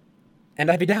yeah,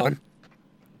 and I'd be down.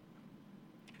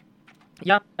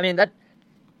 yeah. I mean that.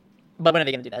 But when are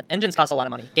they gonna do that? Engines cost a lot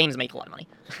of money. Games make a lot of money.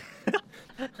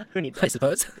 Who needs I it?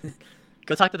 suppose.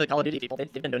 Go talk to the Call of Duty people.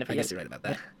 They've been doing it for I guess years. you're right about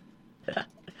that.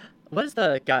 What is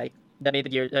the guy that made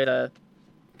the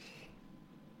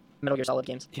Metal Gear Solid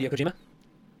games? Hideo Kojima?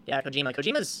 Yeah, Kojima.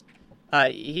 Kojima's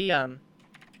he have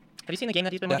you seen the game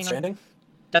that he's been Death working Stranding? on?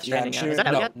 Death Yeah, I'm Stranding. sure. Is that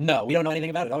out No, yet? no, we don't know anything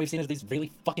about it. All we've seen is these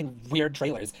really fucking weird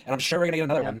trailers, and I'm sure we're gonna get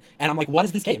another one. And I'm like, what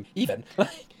is this game even?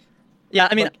 Like, Yeah,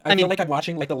 I mean, I feel like I'm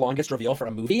watching like the longest reveal for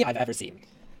a movie I've ever seen.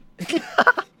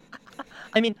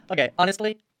 I mean, okay,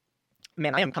 honestly,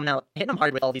 man, I am coming out hitting him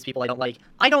hard with all these people I don't like.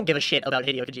 I don't give a shit about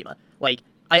Hideo Kojima. Like,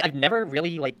 I've never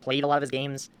really like played a lot of his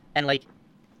games, and like,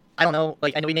 I don't know,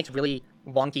 like I know he makes really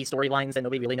wonky storylines, and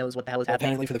nobody really knows what the hell is happening.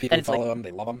 Apparently, for the people And who it's, follow like, him,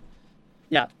 they love him.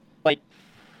 yeah, like,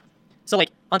 so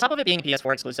like on top of it being a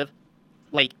PS4 exclusive,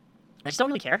 like, I just don't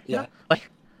really care. You Yeah. know?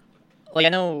 Like I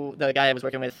know the guy I was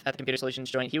working with at the Computer Solutions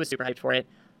joint, he was super hyped for it.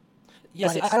 Yeah,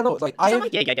 Plus, I don't know. Like, it's not my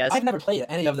gig, I guess. I've never played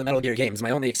any of the Metal Gear games.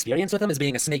 My only experience with them is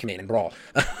being a Snake main in Brawl.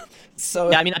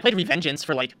 So Yeah, I mean, I played Revengeance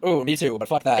for like oh, me too, but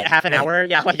fuck that. half an Like, hour.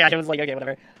 Yeah, like I was like, okay,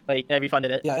 whatever. Like I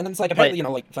refunded it. yeah, and then it's like apparently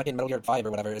like fucking Metal Gear 5 or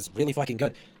whatever is really fucking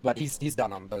good, but he's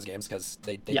done on those games because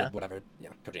they Yeah. did whatever,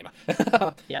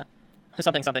 Kojima. Yeah,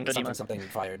 something Kojima. something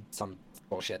fired some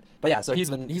bullshit. But yeah, so he's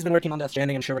been working on Death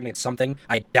Stranding. I'm sure we're gonna get something.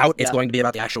 I doubt it's Yeah. going to be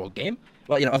about the actual game.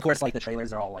 Well, of course, like the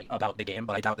trailers are all like about the game,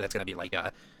 but I doubt that it's gonna be like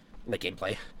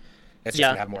gameplay. It's just Yeah.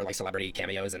 gonna have more like celebrity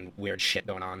cameos and weird shit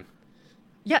going on.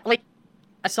 Yeah, like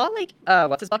I saw like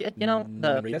what's his bucket? You know,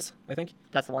 Ritas, I think.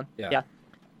 that's the one. Yeah. Yeah.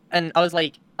 And I was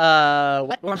like, what? Well,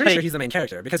 I'm pretty Like, sure he's the main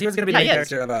character because he was gonna be the Yeah, main he is.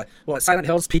 character of Silent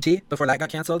Hills PT before that got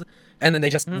canceled, and then they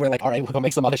just were like, all right, we'll go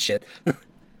make some other shit.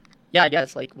 Yeah, I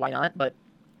guess like why not? But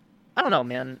I don't know,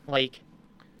 man. Like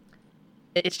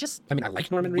it's just I mean, I like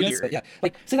Norman Reedus, Weird. but yeah,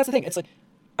 like, see, that's the thing. It's like,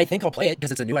 I think I'll play it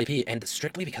because it's a new IP, and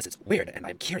strictly because it's weird, and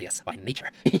I'm curious by nature,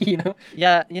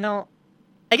 yeah,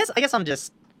 I guess I guess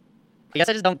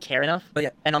I just don't care enough. But yeah,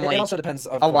 And I'm it like, also depends,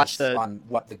 of I'll course, watch the- on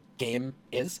what the game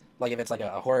is. Like, if it's like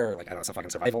a horror, like I don't know, some fucking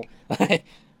survival,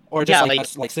 or just Yeah,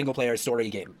 like like- a single player story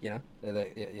game.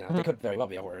 They could very well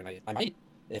be a horror, and I might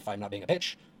if I'm not being a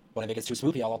bitch. But if it gets too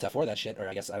spoopy, I'll Alt F4 that shit, or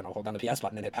I guess I don't know, hold down the PS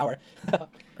button and hit power.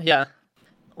 Yeah.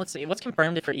 Let's see. What's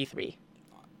confirmed for E3?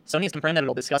 Sony has confirmed that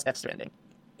it'll discuss Death Stranding.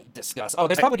 Discuss. Oh,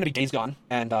 there's probably gonna be Days Gone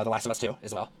and The Last of Us 2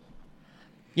 as well.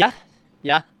 Yeah.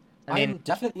 Yeah. I I'm mean,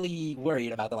 definitely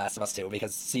worried about The Last of Us 2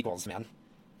 because sequels, man.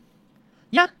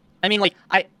 yeah. I mean, like,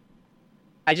 I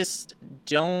just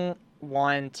don't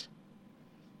want,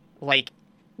 like,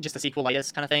 just a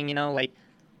sequelitis kind of thing, like,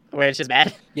 where it's just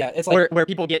bad. Yeah, it's like where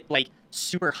people get, like,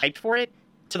 super hyped for it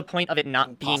to the point of it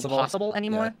not being Impossible. possible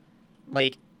anymore. Yeah.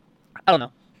 Like, I don't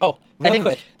know. oh, real think-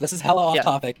 quick. This is hella off Yeah.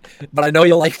 topic, but I know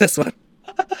you'll like this one.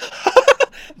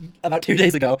 About 2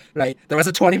 days ago, right? There was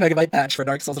a 20 megabyte patch for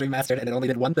Dark Souls Remastered, and it only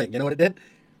did one thing. You know what it did?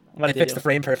 What It did they fixed do? the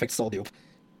frame perfect soul dupe.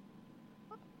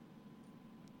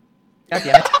 God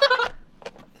damn it.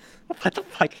 What the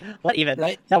fuck? What even?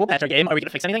 Right? Yeah, we'll patch our game. Are we gonna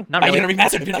fix anything? Not Are you really. gonna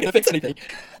remaster it if you're not gonna fix anything?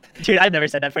 Dude, I've never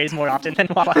said that phrase more often than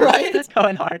while I Right? was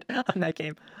going hard on that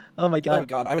game. Oh my Oh god.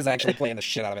 god, I was actually playing the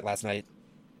shit out of it last night.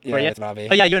 Yeah, Were you? with Robbie.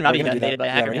 Oh, yeah, you and Robbie We're gonna got do that- invaded by a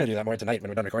Yeah, hacker, we're gonna man. do that more tonight when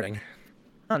we're done recording.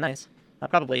 Oh, nice. I'll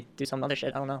probably do some other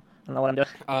shit. I don't know what I'm doing.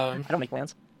 I don't make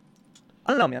plans.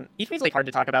 I don't know, man. E3's like hard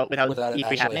to talk about without Without it E3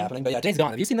 actually happening. happening. But yeah, Days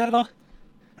Gone. Have you seen that at all?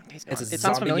 It's It's a it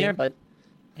sounds zombie familiar, game. but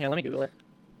here, let me Google it.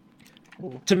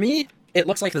 To me, it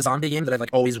looks like the zombie game that I've like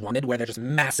always wanted, where they're just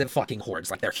massive fucking hordes,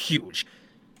 like they're huge.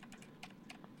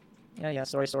 Yeah,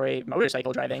 story.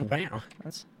 Motorcycle driving. Wow.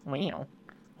 That's wow.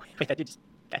 Wait, that dude just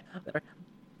okay, whatever.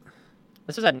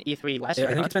 This was at an E3 last Yeah, year.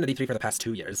 I think huh? it's been at E3 for the past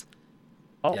 2 years.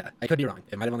 Oh, Yeah, I could be wrong.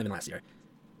 It might have only been last year.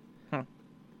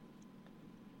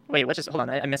 wait. Let's just hold on.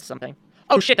 I missed something.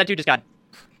 Oh shit! That dude just got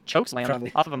chokeslammed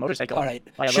Probably. off of a motorcycle. All right,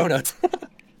 by a show rope. notes.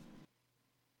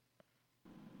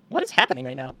 What is happening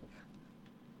right now?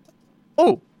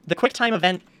 Oh, the QuickTime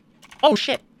event. Oh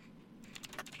shit!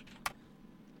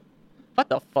 What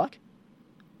the fuck?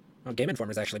 Well, Game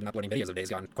Informer's actually been uploading videos of Days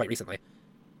Gone quite recently.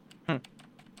 Hmm.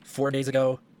 4 days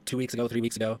ago, 2 weeks ago, 3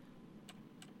 weeks ago.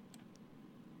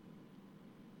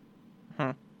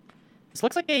 This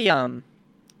looks like a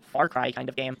Far Cry kind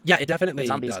of game. Yeah, it definitely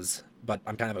Zombies. does. But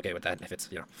I'm kind of okay with that if it's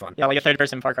fun. Yeah, like a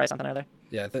third-person Far Cry something or other.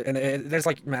 Yeah, there's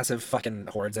like massive fucking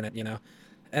hordes in it,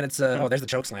 And it's oh, there's the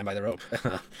choke slam by the rope.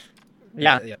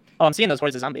 Yeah. yeah. Oh, I'm seeing those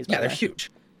hordes of zombies. by Yeah, the they're way.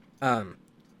 huge.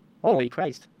 Holy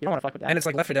Christ! You don't want to fuck with that. And it's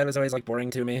like Left 4 Dead was always like boring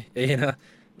to me,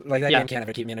 Like that Yeah. game can't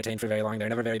ever keep me entertained for very long. They're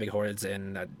never very big hordes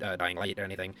in Dying Light or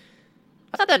anything.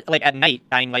 I thought that like at night,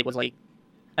 Dying Light was like.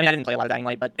 I mean, I didn't play a lot of Dying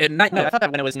Light, but At night, no, no, I thought that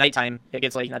when it was nighttime, it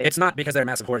gets like nutty. it's not because they're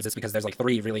massive hordes. It's because there's like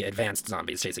 3 really advanced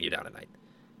zombies chasing you down at night.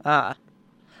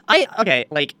 Okay,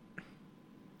 like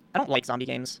I don't like zombie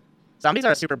games. Zombies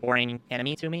are a super boring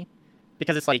enemy to me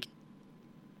because it's like,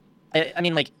 I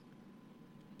mean, like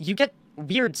you get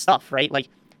weird stuff, right? Like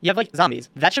you have like zombies.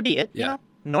 That should be it. Yeah.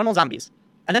 Normal zombies,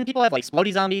 and then people have like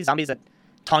splody zombies, zombies that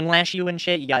tongue lash you and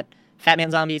shit. You got fat man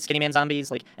zombies, skinny man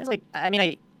zombies. Like it's like I mean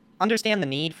I understand the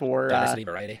need for Diversity,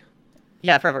 variety.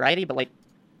 yeah, for a variety, but like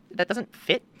that doesn't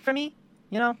fit for me.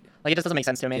 Like it just doesn't make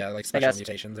sense to me. Yeah, like I special guess.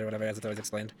 mutations or whatever, as it's always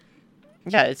explained.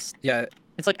 Yeah, it's Yeah,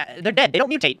 like they're dead. They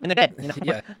don't mutate when they're dead.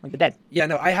 Yeah. Like they're dead. yeah.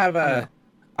 No, I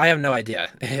have no idea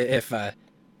if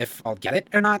I'll get it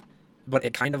or not. But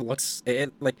it kind of looks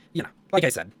like like I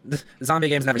said, zombie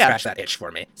games never Yeah. scratched that itch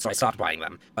for me, so I stopped buying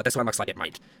them. But this one looks like it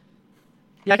might.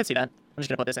 Yeah, I can see that. I'm just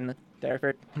gonna put this in there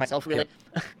for myself, really.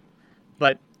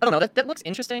 But I don't know. That looks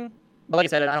interesting. But like I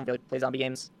said, I don't really play zombie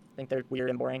games. I think they're weird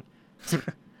and boring.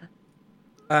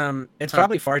 It's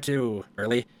probably far too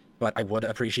early but I would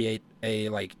appreciate a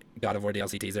like God of War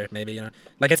DLC teaser, maybe, you know?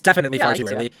 Like it's definitely Yeah, far I too can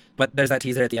see early, but there's that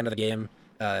teaser at the end of the game,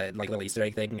 like little Easter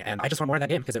egg thing, and I just want more of that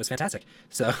game because it was fantastic.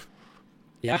 So,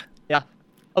 yeah, Yeah.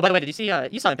 Oh, by the way, did you see?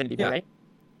 You saw Infinity War, Yeah. right?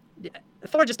 Yeah.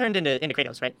 Thor just turned into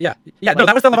Kratos, right? yeah, yeah. No, Like,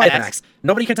 that was the like an Leviathan axe? axe.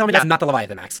 Nobody can tell me Yeah. that's not the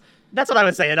Leviathan axe. That's what I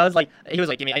was saying. I was like, he was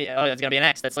like, give me, oh, it's gonna be an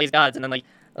axe that slays gods, and then like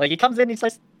he comes in, he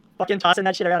starts fucking tossing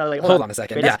that shit around. I was like, Hold on a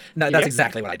second. Kratos? Yeah, no, You that's here?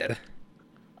 exactly what I did.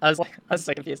 I was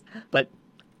so confused, but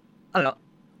I don't know.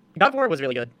 God of War was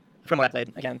really good from what I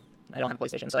played. Again, I don't have a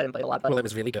PlayStation, so I didn't play a lot. But Well, it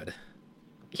was really good.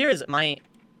 here's my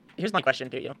question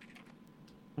to you.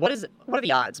 What are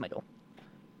the odds, Michael,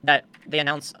 that they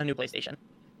announce a new PlayStation?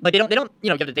 Like they don't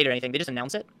give the date or anything. They just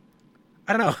announce it.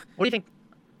 I don't know. What do you think?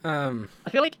 Um, I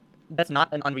feel like that's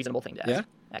not an unreasonable thing to ask. Yeah?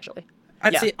 Actually.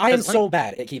 I'd Yeah, see. I am 'cause, like- so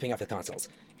bad at keeping up with consoles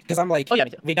because I'm like, Oh, yeah,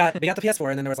 me too. we got the PS4,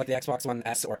 and then there was like the Xbox One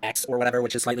S or X or whatever,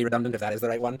 which is slightly redundant if that is the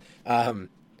right one.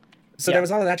 So Yeah. there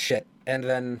was all of that shit, and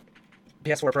then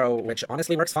PS4 Pro, which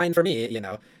honestly works fine for me, you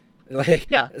know. Like,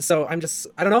 Yeah. So I'm just,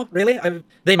 I don't know, really.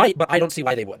 They might, but I don't see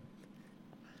why they would.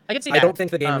 I can see I that. don't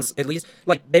think the games, at least,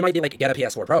 like they might be like get a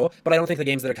PS4 Pro, but I don't think the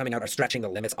games that are coming out are stretching the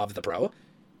limits of the Pro.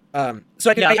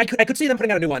 So Yeah. I could see them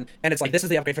putting out a new one, and it's like this is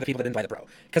the upgrade for the people that didn't buy the Pro,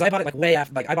 because I bought it like way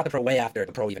after, like I bought the Pro way after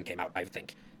the Pro even came out. I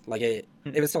think like it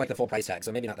was still like the full price tag,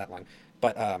 so maybe not that long,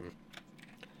 but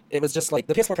it was just like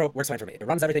the PS4 Pro works fine for me. It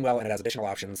runs everything well, and it has additional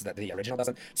options that the original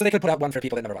doesn't. So they could put out one for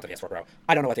people that never bought the PS4 Pro.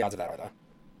 I don't know what the odds of that are though.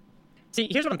 See,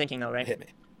 here's what I'm thinking though, right? Hit me.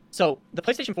 So the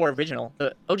PlayStation 4 original,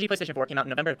 the OG PlayStation 4 came out in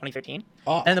November of 2013,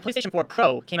 Oh. and the PlayStation 4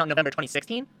 Pro came out in November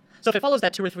 2016. So if it follows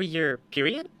that 2 or 3 year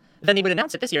period, then they would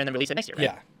announce it this year and then release it next year, right?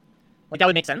 Yeah. Like that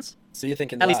would make sense. So you're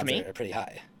thinking At the least for odds me. are pretty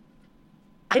high.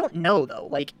 I don't know though.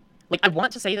 Like I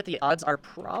want to say that the odds are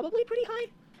probably pretty high.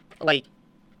 Like,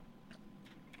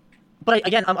 but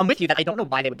again, I'm with you that I don't know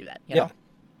why they would do that. You Yeah. know?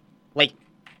 Like,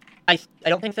 I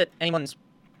don't think that anyone's,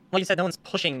 like you said, no one's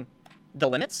pushing the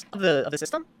limits of the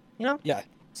system. You know. Yeah.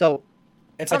 So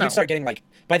It's I like don't you'd know. start getting like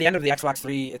by the end of the Xbox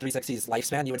 360's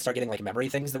lifespan, you would start getting like memory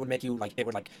things that would make you like it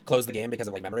would like close the game because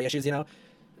of like memory issues, you know.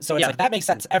 So it's Yeah. like that makes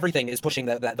sense. Everything is pushing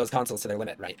those consoles to their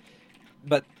limit, right?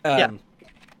 But Yeah.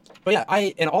 But yeah,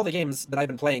 in all the games that I've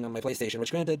been playing on my PlayStation, which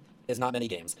granted is not many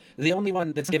games, the only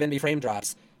one that's given me frame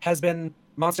drops has been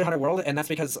Monster Hunter World, and that's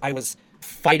because I was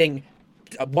fighting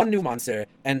one new monster,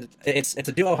 and it's a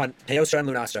duo hunt, Teostra and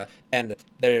Lunastra, and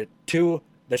they're two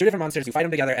different monsters. You fight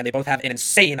them together, and they both have an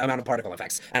insane amount of particle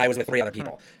effects. And I was with 3 other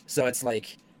people, so it's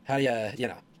like, how do you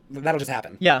know, that'll just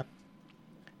happen. yeah,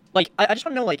 like I just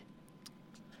want to know, like,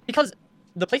 because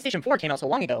the PlayStation 4 came out so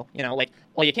long ago, you know, like,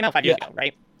 well, it came out 5 years Yeah. ago,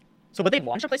 right? So would they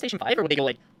launch a PlayStation 5, or would they go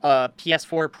like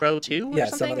PS4 Pro 2 or Yeah,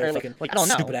 something? some other Or, fucking like I don't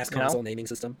know. stupid ass you know? console naming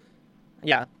system.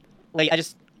 Yeah, like I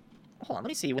just hold on. Let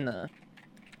me see when the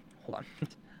hold on.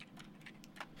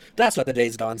 That's what the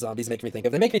Days Gone zombies make me think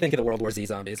of. They make me think of the World War Z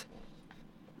zombies.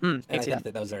 And I Makes think sense.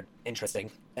 that those are interesting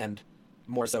and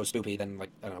more so spoopy than like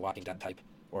I don't know, Walking Dead type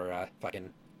or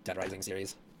fucking Dead Rising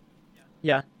series.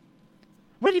 Yeah.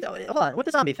 What do you hold on? What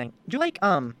the zombie thing? Do you like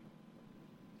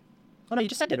Oh no, you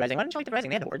just said Dead Rising. Why didn't you like Dead Rising?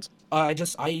 They had awards. I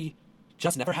just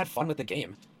never had fun with the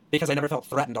game because I never felt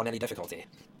threatened on any difficulty.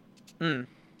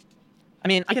 I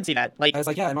mean, I can see that. Like I was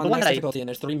like, yeah, I'm on the the one next that I- difficulty and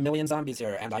there's 3 million zombies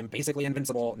here and I'm basically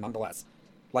invincible nonetheless.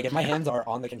 Like if my hands are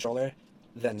on the controller,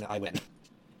 then I win.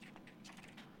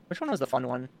 Which one was the fun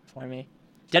one for me?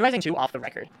 Dead Rising 2 off the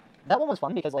record. That one was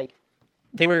fun because like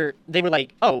they were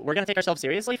like, oh, we're gonna take ourselves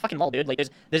seriously? Fucking lol, dude. Like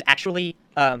there's actually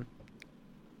there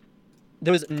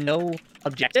was no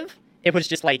objective. It was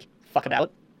just like fuck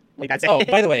about. Like that's Oh, it.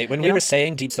 by the way, when You we know? were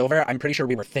saying Deep Silver, I'm pretty sure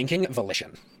we were thinking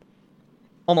Volition.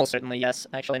 Almost certainly, yes.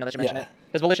 Actually, now that you mention Yeah. it.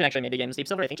 Because Volition actually made the games. Deep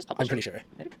Silver, I think, just I'm published pretty it. sure.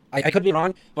 Maybe? I could be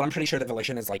wrong, but I'm pretty sure that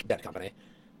Volition is like Dead Company.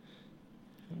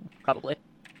 Probably.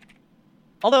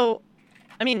 Although,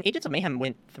 I mean, Agents of Mayhem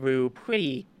went through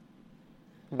pretty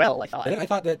well, I thought. I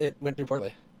thought that it went through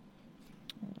poorly.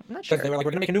 I'm not Because sure. they were like,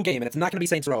 we're gonna make a new game and it's not gonna be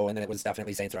Saints Row, and then it was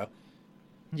definitely Saints Row.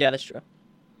 Yeah, that's true.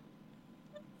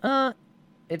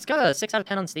 It's got a 6 out of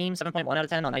 10 on Steam, 7.1 out of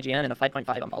 10 on IGN, and a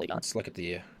 5.5 on Polygon. Let's look at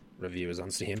the reviews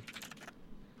on Steam.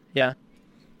 Yeah.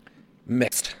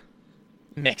 Mixed.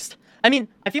 Mixed. I mean,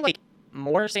 I feel like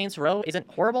more Saints Row isn't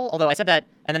horrible, although I said that,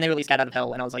 and then they released Cat Out of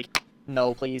Hell, and I was like,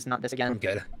 no, please, not this again. I'm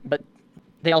good. But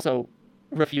they also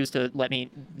refused to let me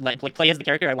like play as the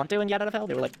character I want to in Cat Out of Hell.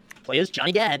 They were like, play as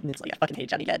Johnny Gad, and it's like, I fucking hate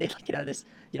Johnny Gad. Like, get out of this.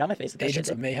 Get out of my face. with that Agents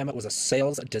shit. of Mayhem was a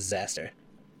sales disaster.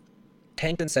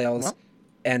 Tanked in sales, Well.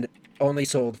 and only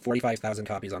sold 45,000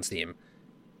 copies on Steam.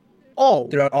 Oh,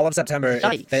 Throughout all of September,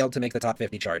 Yikes. it failed to make the top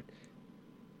 50 chart.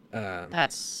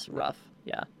 that's rough.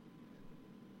 Yeah.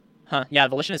 Huh. Yeah,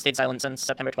 Volition has stayed silent since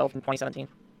September 12th, 2017.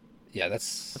 Yeah,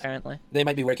 that's apparently. they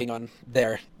might be working on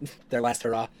their last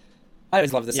hurrah. I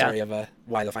always love the Yeah. story of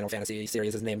why the Final Fantasy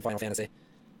series is named Final Fantasy.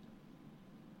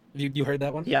 You heard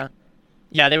that one? Yeah.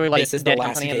 Yeah, they were like This is the dead last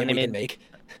company, and game then we they can made. make.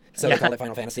 So Yeah. they called it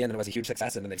Final Fantasy, and then it was a huge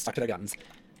success, and then they've stuck to their guns.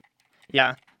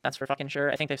 Yeah, that's for fucking sure.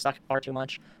 I think they've stuck far too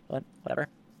much, but whatever.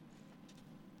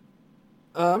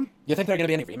 You think there are going to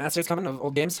be any remasters coming of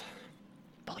old games?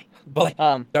 Bully. Bully.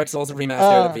 Um, Dark Souls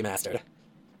remastered,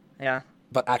 Yeah.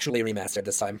 but actually remastered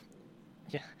this time.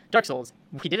 Yeah. Dark Souls.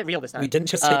 We did it real this time. We didn't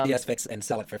just take the S-Fix and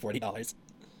sell it for $40.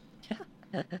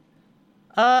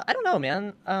 I don't know,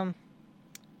 man.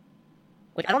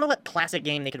 Like I don't know what classic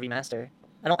game they could remaster.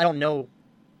 I don't know.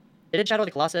 They did Shadow of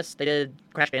the Colossus. They did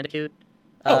Crash Bandicoot.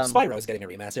 Spyro's getting a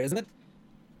remaster, isn't it?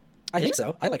 I think it?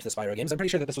 so. I liked the Spyro games. I'm pretty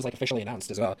sure that this was like officially announced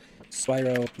as well.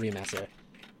 Spyro remaster.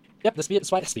 Yep, the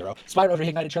Spyro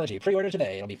Reignited Trilogy. Pre-order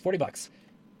today. It'll be $40.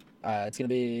 It's gonna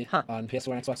be on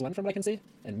PS4 and Xbox One, from what I can see,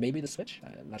 and maybe the Switch.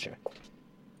 I'm not sure.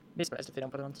 Be surprised if they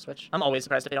don't put it on the Switch. I'm always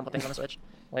surprised if they don't put things on the Switch.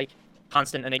 Like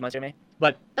constant enigma to me.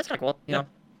 But that's kind of cool, you know.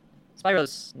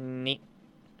 Spyro's neat.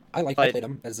 I like I played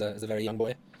him as a very young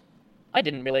boy. I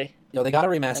didn't really. Yo, they gotta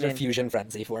remaster I mean- Fusion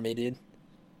Frenzy for me, dude.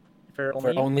 For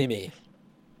For only me.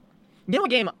 You know, a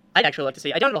game I'd actually like to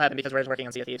see. I don't know what'll happen because we're working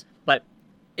on Sea of Thieves. But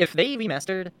if they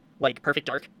remastered like Perfect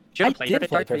Dark, should I play did Perfect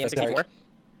play Dark for the Perfect N64? Dark.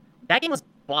 That game was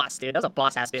boss, dude. That was a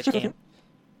boss ass bitch game.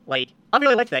 Like I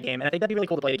really liked that game, and I think that'd be really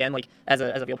cool to play it again, like as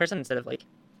a real person instead of like,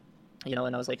 you know,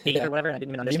 when I was like 8 Yeah. or whatever, and I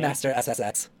didn't even understand. Remaster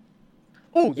SSX.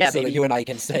 Oh yeah, so baby. that you and I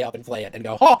can stay up and play it and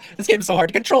go, oh, this game's so hard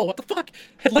to control. What the fuck?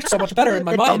 It looks so much better in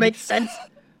my It mind. don't make sense.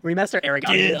 Remaster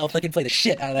Aragon. Dude, I'll fucking play the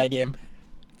shit out of that game.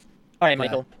 All right,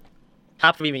 Michael.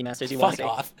 Top 3 remasters you want to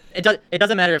Fuck see. off. It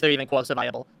doesn't matter if they're even close to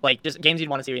viable. Like just games you'd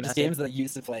want to see remastered. Just games that I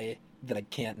used to play that I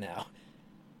can't now.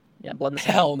 Yeah, Blood and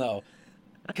Sand. Hell no.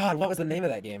 God, what was the name of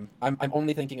that game? I'm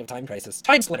only thinking of Time Crisis.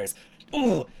 Time Splitters!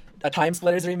 Ooh! A Time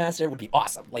Splitters remaster would be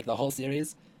awesome. Like the whole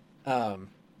series. Yeah.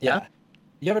 Yeah.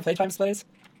 You ever played Time Splitters?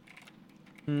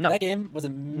 No. That game was a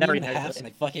Never minute even and a heard half, of it. and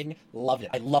I fucking loved it.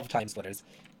 I love Time Splitters.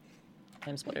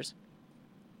 Time Splitters.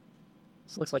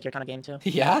 This looks like your kind of game too.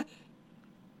 Yeah?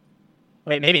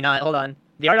 Wait, maybe not. Hold on.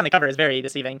 The art on the cover is very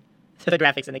deceiving to the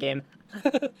graphics in the game.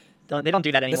 They don't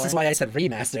do that anymore. This is why I said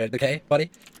remastered, okay,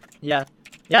 buddy? Yeah.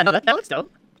 Yeah, no, that looks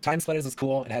dope. Time Splitters was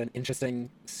cool. It had an interesting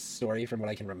story from what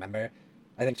I can remember.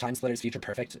 I think Time Splitters Future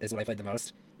Perfect is what I played the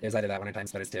most. It was either that one or Time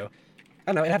Splitters 2. I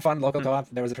don't know, it had fun, local co-op.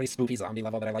 There was a pretty spoopy zombie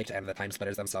level that I liked, and the Time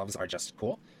Splitters themselves are just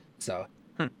cool. So,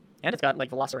 And it's got like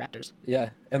velociraptors. yeah.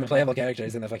 And the playable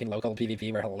characters in the fucking local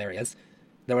PvP were hilarious.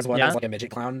 There was one that was like a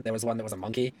midget clown. There was one that was a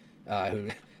monkey. Who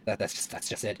that's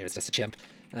just it. It was just a chimp.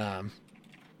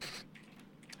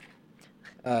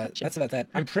 That's about that.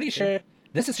 I'm pretty sure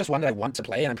this is just one that I want to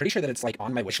play, and I'm pretty sure that it's like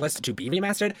on my wish list to be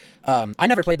remastered. I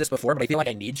never played this before, but I feel like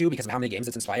I need to because of how many games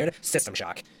it's inspired. System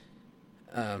Shock.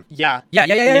 Yeah. Yeah.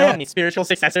 You know how many spiritual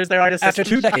successors there are to After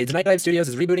System 2 Shock? decades, Night Dive Studios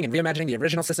is rebooting and reimagining the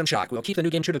original System Shock. We'll keep the new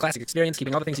game true to the classic experience,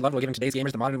 keeping all the things you love while giving today's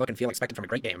gamers the modern look and feel expected from a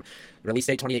great game. Release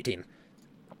date 2018.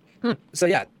 So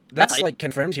yeah, that's That's like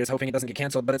confirmed. Here's hoping it doesn't get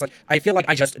canceled, but it's like I feel like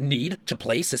I just need to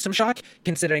play System Shock,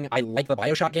 considering I like the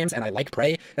BioShock games and I like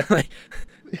Prey.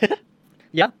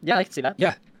 Yeah, I can see that.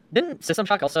 Yeah, Didn't System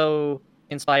Shock also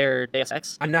inspire Deus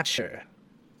Ex? I'm not sure.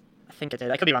 I think it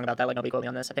did. I could be wrong about that. Like nobody quote me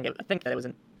on this. I think that it was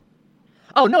in.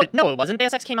 Oh no, it wasn't.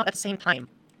 Deus Ex came out at the same time.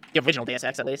 The original Deus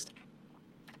Ex, at least.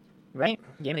 Right?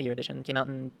 Game of the Year edition came out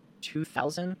in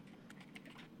 2000.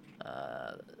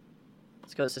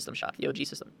 Let's go to System Shock, the OG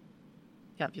system.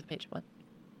 Yeah, view the page. What?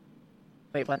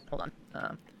 Wait, what? Hold on.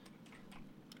 I'm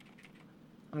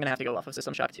gonna have to go off of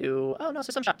System Shock 2. Oh no,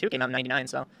 System Shock 2 came out in '99,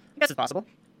 so I guess it's possible.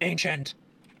 Ancient.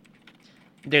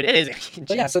 Dude, it is.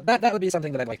 But yeah, so that would be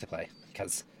something that I'd like to play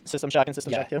because System Shock and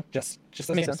System yeah, Shock 2. just those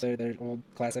Makes games. sense. They're old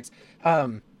classics.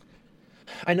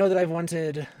 I know that I've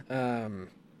wanted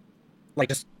like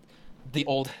just the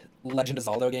old Legend of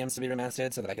Zelda games to be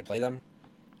remastered so that I could play them.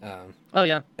 Oh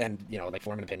yeah. And like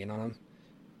form an opinion on them.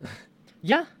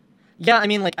 Yeah. I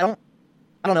mean, like, I don't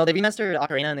know. They remastered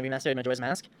Ocarina and they remastered Majora's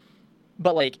Mask,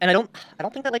 but like, and I don't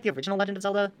think that like the original Legend of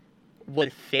Zelda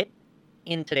would fit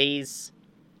in today's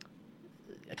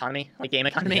economy, like game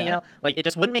economy. Yeah. You know, like it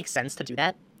just wouldn't make sense to do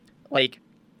that. Like,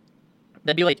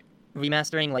 that'd be like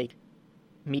remastering like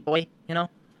Meat Boy. You know,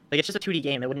 like it's just a 2D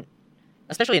game. It wouldn't,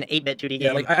 especially an 8-bit 2D game.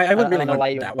 Yeah, like I wouldn't really don't know why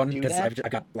want you that would one do because that.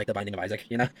 I've got like the Binding of Isaac,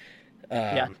 you know.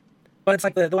 Yeah. But it's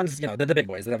like the ones the big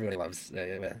boys that everybody loves.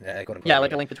 Quote unquote, Yeah,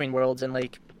 like A Link Between Worlds and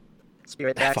like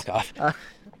Spirit Tracks. Fuck off. Uh,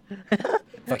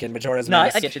 Fucking Majora's No, I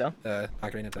Mask. get you, though.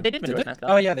 Ocarina of Time. They did Majora's Mask, though.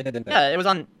 Oh yeah, they did, didn't they? Yeah, it was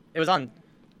on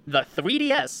the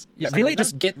 3DS. Yeah, Son really, of a-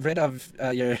 just get rid of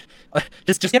your,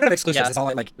 just get rid of exclusives. Yeah. Is all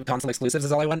I like. Console exclusives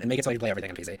is all I want, and make it so I can play everything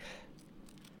on PC.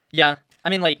 Yeah, I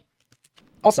mean, like,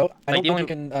 Also, I Like, don't the think you only-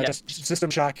 can yeah. just System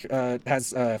Shock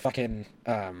has fucking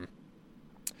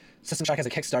System Shock has a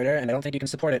Kickstarter, and I don't think you can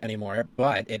support it anymore.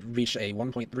 But it reached a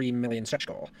 1.3 million stretch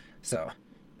goal, so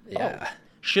yeah,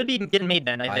 should be getting made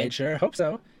then, I I think. sure hope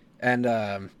so. And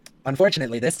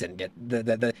unfortunately, this didn't get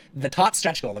the top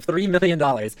stretch goal of $3 million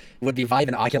would be Vive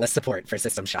and Oculus support for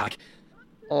System Shock.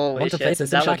 Holy Want to shit, play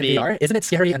System that would Shock in be VR? Isn't it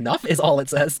scary enough? Is all it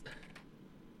says.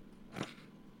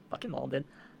 fucking all, dude.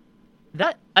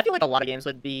 That, I feel like a lot of games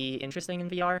would be interesting in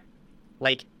VR.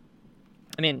 Like,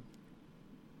 I mean,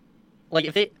 like,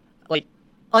 if they, like,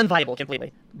 unviable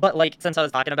completely. But, like, since I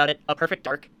was talking about it, a Perfect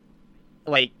Dark,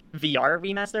 like, VR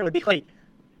remaster would be, like,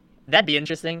 that'd be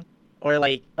interesting. Or,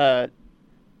 like, a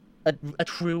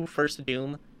true first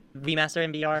Doom remaster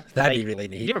in VR. That'd Like, be really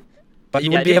have neat. you ever- But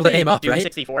you yeah, wouldn't did be able to play aim up, Doom right?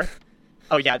 64?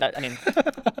 Oh, yeah, that, I mean,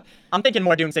 I'm thinking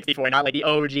more Doom 64, not, like, the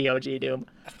OG Doom.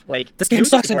 Like, This game Doom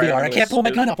sucks in 64 VR. I was can't pull my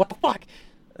spook- gun up. What the fuck?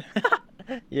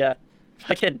 Yeah.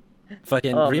 Fucking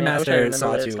Fucking Oh, man, I wish I remaster remember Saw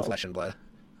what it's 2 called. Flesh and Blood.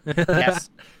 yes.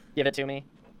 Give it to me.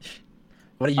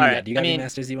 What do you Alright, got? Do you I got mean-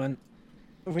 remasters you want?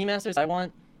 Remasters I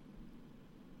want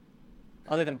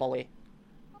other than Bully.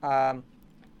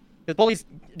 Because Bully's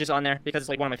just on there because it's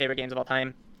like one of my favorite games of all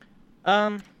time.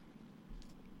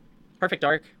 Perfect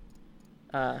Dark.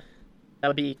 That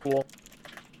would be cool.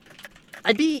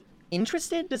 I'd be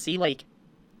interested to see like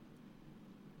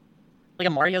a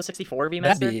Mario 64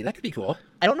 remaster. That could be cool.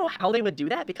 I don't know how they would do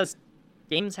that because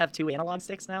games have 2 analog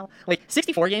sticks now. Like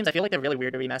 64 games, I feel like they're really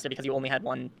weird to remaster because you only had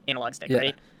 1 analog stick, Yeah.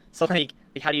 right? So like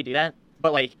how do you do that?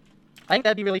 But like, I think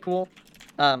that'd be really cool.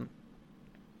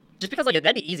 Just because like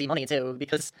that'd be easy money too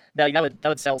because that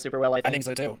would sell super well. I I think.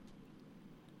 think so too.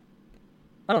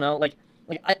 I don't know.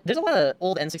 There's a lot of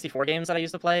old N64 games that I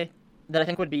used to play that I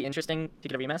think would be interesting to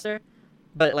get a remaster,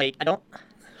 but like I don't.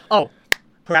 Oh,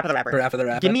 Parappa the Rapper. Parappa the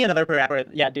Rapper. Give me another Parappa.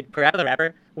 Yeah, dude, Parappa the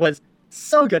Rapper was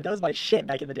so good. That was my shit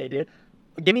back in the day, dude.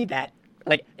 Give me that.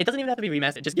 Like, it doesn't even have to be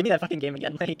remastered. Just give me that fucking game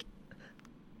again. Like,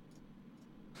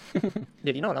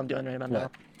 dude, you know what I'm doing right about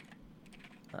now?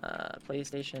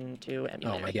 PlayStation 2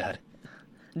 emulator. Oh my god.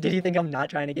 Did you think I'm not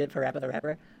trying to get Parappa the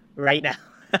Rapper right now?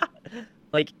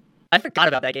 Like, I forgot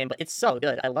about that game, but it's so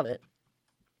good. I love it.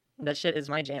 That shit is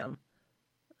my jam.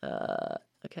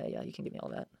 Okay, yeah, you can give me all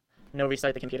that. No,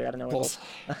 restart the computer out of nowhere. Pulse.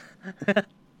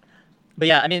 But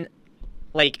yeah, I mean,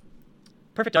 like,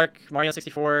 Perfect Dark, Mario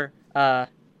 64. I'm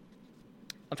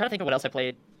trying to think of what else I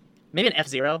played. Maybe an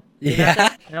F-Zero.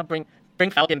 Yeah. You know, bring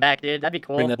Falcon back, dude. That'd be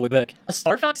cool. Bring that boy back. A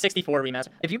Star Fox 64 remaster.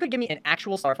 If you could give me an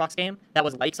actual Star Fox game that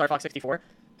was like Star Fox 64,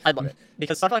 I'd love it.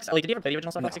 Because Star Fox, like, did you ever play the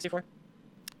original Star Fox No. 64?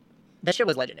 That shit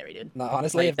was legendary, dude. No,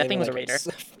 honestly, Like, if that they thing were, was a like, raider.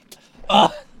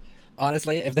 Ugh.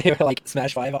 Honestly, if they were like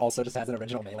Smash 5 also just has an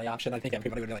original melee option, I think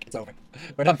everybody would be like, it's over.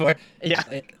 We're done for. Yeah,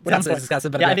 We're done for. It's got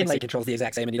some better Yeah, I graphics, mean, it like- controls the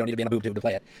exact same, and you don't need to be in a boob tube to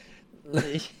play it.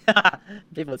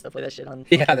 People would still play that shit on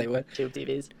Yeah, they would. tube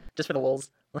TVs just for the lulz,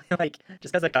 like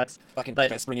just because it cuts. Fucking But-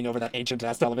 Chris bringing over that ancient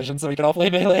ass television so we can all play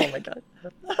melee. Oh my god,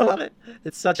 I love it.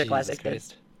 It's such a Jesus classic. Dude.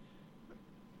 Christ.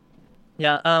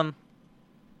 Yeah.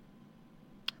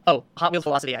 Oh, Hot Wheels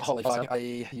Velocity X. Holy also. fuck, I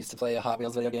used to play a Hot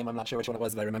Wheels video game. I'm not sure which one it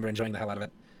was, but I remember enjoying the hell out of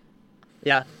it.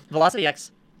 Yeah, Velocity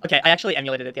X. Okay, I actually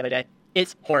emulated it the other day.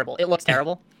 It's horrible. It looks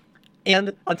terrible.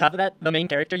 And on top of that, the main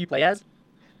character you play as,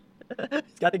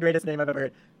 he's got the greatest name I've ever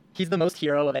heard. He's the most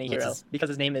hero of any What's hero his- because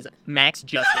his name is Max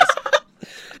Justice.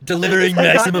 Delivering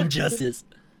maximum justice.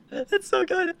 It's so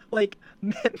good. Like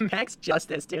Max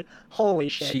Justice, dude. Holy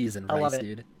shit. Cheese and I love rice, it.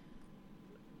 dude.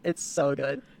 It's so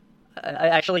good. I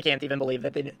actually can't even believe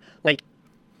that they did. Like,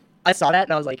 I saw that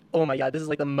and I was like, oh my god, this is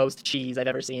like the most cheese I've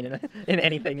ever seen in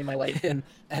anything in my life. In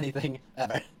anything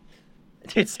ever.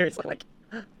 Dude, seriously,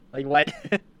 like what?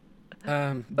 But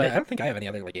yeah, I don't think I have any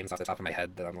other like games off the top of my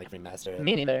head that I'm like remastered.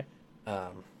 Me neither.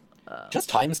 Just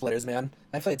Time Splitters, man.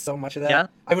 I played so much of that. Yeah?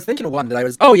 I was thinking of one that I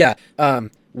was. Oh yeah.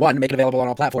 One, make it available on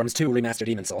all platforms. Two, remaster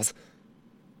Demon's Souls.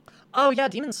 Oh yeah,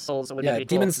 Demon's Souls would Yeah, be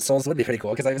cool. Demon's Souls would be pretty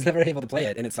cool because I was never able to play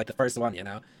it, and it's like the first one, you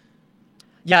know.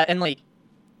 Yeah, and like,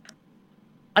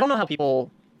 I don't know how people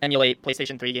emulate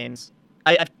PlayStation 3 games.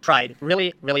 I've tried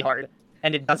really, really hard,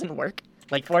 and it doesn't work.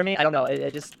 Like for me, I don't know.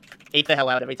 It just ate the hell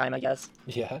out every time, I guess.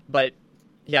 Yeah. But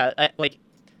yeah,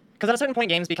 because at a certain point,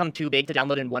 games become too big to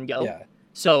download in one go. Yeah.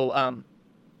 So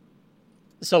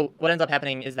so what ends up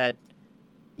happening is that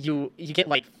you get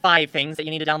like 5 things that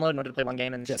you need to download in order to play one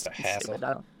game, and Just a it's hassle.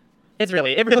 stupid. It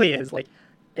really is. Like,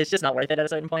 it's just not worth it at a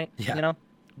certain point. Yeah. You know.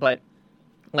 But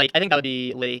like, I think that would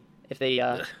be litty if they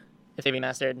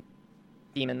remastered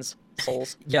Demon's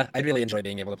Souls. Yeah, I'd really enjoy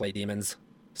being able to play Demons.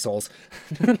 Souls.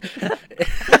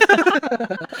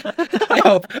 I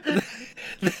hope.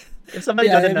 If somebody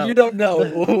Yeah, doesn't if know, you don't know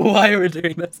why we're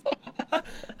doing this.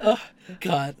 Oh,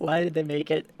 God. why did they make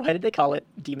it? Why did they call it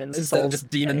Demon's Instead Souls? of just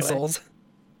Demon anyway? Souls.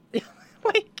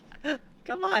 Like,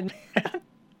 come on.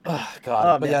 Oh, God.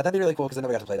 Oh, But man. yeah, that'd be really cool because I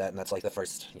never got to play that, and that's like the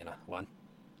first, one.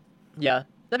 Yeah,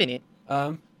 that'd be neat.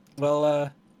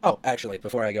 Oh, actually,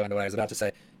 before I go into what I was about to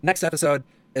say, next episode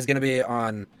is going to be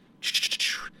on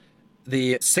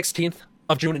the 16th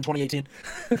of June in 2018.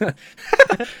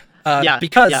 Yeah,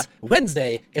 because yeah.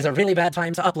 Wednesday is a really bad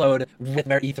time to upload with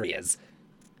where E3 is.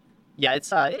 Yeah,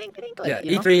 it ain't good. Yeah,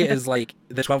 you know? E3 is like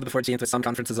the 12th to the 14th, with some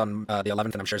conferences on the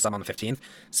 11th, and I'm sure some on the 15th.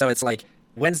 So it's like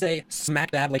Wednesday, smack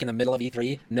dab, like in the middle of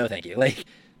E3. No, thank you. Like,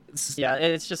 Yeah,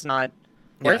 it's just not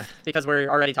Yeah. worth because we're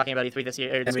already talking about E3 this year,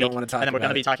 or this And we week, don't wanna talk and then we're about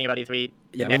going to it. be talking about E3.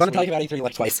 Yeah, we next want to talk week. about E3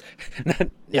 like twice.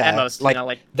 Yeah, at most, like,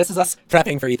 like this is us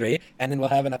prepping for E3, and then we'll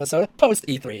have an episode post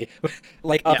E3,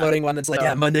 like Yeah. uploading one that's like, So-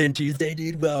 yeah, Monday and Tuesday,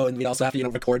 dude, whoa, and we'd also have to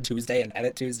record Tuesday and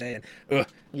edit Tuesday, and ugh.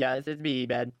 Yeah, it'd be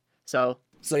bad. So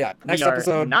So yeah, next we are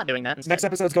episode. not doing that. Instead. Next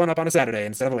episode's going up on a Saturday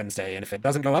instead of a Wednesday, and if it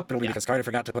doesn't go up, it'll be Yeah. because Carter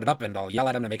forgot to put it up, and I'll yell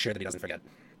at him to make sure that he doesn't forget.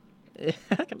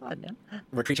 Come on, man.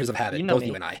 We're creatures of habit, You know both me.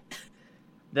 you and I.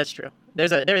 That's true. There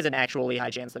is an actually high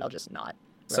chance that I'll just not.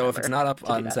 So if it's remember not up to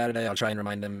do on that. Saturday, I'll try and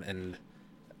remind him, and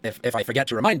if I forget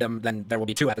to remind him, then there will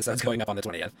be 2 episodes going up on the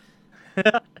 20th,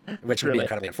 which would be Really?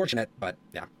 incredibly unfortunate, but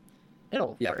yeah.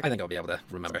 It'll Yeah, work I think I'll be able to at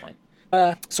remember. some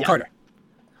point. So Yeah. Carter,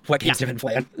 what games Yeah. have you been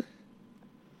playing?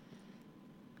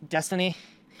 Destiny.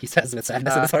 He says with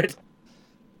sadness in his heart.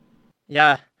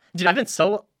 Yeah, dude, I've been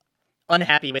so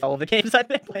unhappy with all of the games I've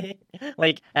been playing.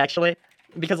 Like, actually,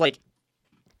 because like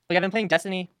I've been playing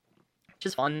Destiny, which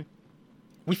is fun.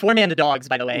 We 4-man the dogs,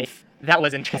 by the way. That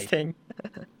was interesting.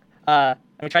 And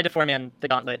we tried to 4-man the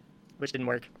gauntlet, which didn't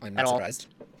work I'm at not all. surprised.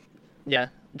 Yeah,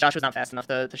 Josh was not fast enough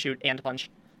to shoot and to punch.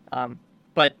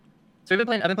 But so I've been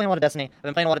playing a lot of Destiny. I've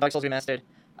been playing a lot of Dark Souls Remastered.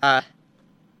 And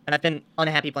I've been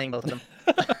unhappy playing both of them.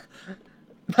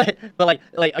 but like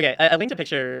okay, I linked a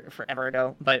picture forever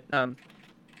ago, but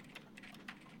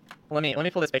let me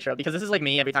pull this picture up because this is like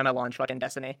me every time I launch fucking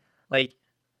Destiny. Like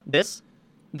this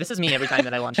is me every time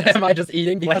that I launch Destiny. Am I just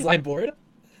eating because Like- I'm bored?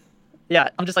 Yeah,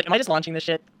 I'm just like, am I just launching this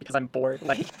shit because I'm bored?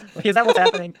 Like is that what's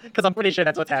happening? Because I'm pretty sure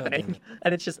that's what's happening.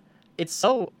 And it's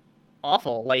so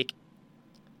awful. Like,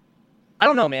 I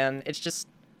don't know, man. It's just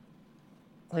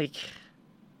like,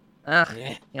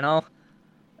 Yeah. you know.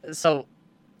 So,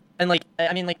 and like,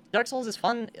 I mean, like, Dark Souls is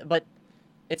fun, but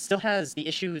it still has the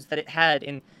issues that it had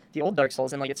in the old Dark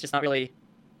Souls, and like, it's just not really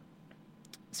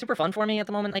super fun for me at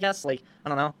the moment. I guess, like, I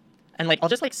don't know. And like, I'll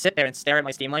just like sit there and stare at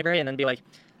my Steam library, and then be like,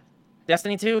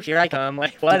 Destiny 2, here I come.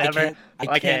 Like, Dude, whatever.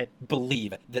 I can't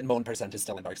believe that Moan Percent is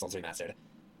still in Dark Souls Remastered.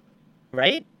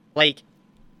 Right? Like,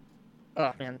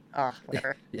 oh man,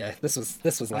 whatever. Yeah, this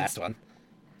was last one.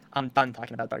 I'm done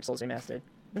talking about Dark Souls Remastered.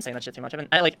 I've been saying that shit too much. I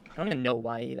don't even know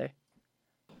why either.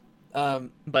 But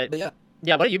But yeah,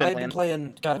 yeah, what have you been I've playing? been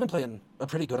playing. God, I've been playing a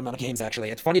pretty good amount of games actually.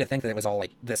 It's funny to think that it was all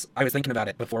like this. I was thinking about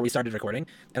it before we started recording,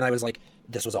 and I was like,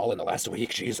 "This was all in the last week."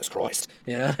 Jesus Christ.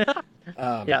 Yeah.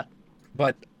 Yeah.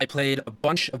 But I played a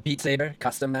bunch of Beat Saber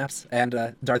custom maps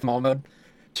and Darth Maul mode,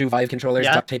 2 Vive controllers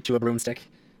Yeah. duct taped to a broomstick.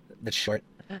 That's short.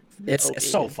 It's Okay.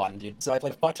 so fun, dude. So I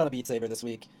played a fuck ton of Beat Saber this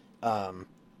week. I've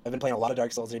been playing a lot of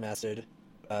Dark Souls Remastered,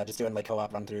 just doing like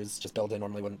co-op run-throughs, just builds I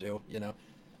normally wouldn't do, you know.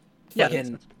 Yeah, that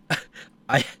Fucking,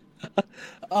 I.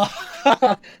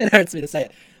 Oh, it hurts me to say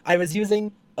it. I was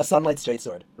using a Sunlight Straight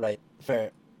Sword, right,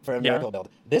 for a miracle build.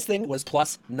 This thing was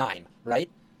 +9, right?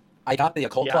 I got the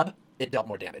Occult Yeah. Club. It dealt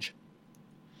more damage.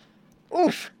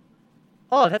 Oof.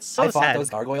 Oh, that's so I fought sad. those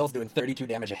gargoyles doing 32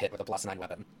 damage a hit with a +9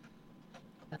 weapon.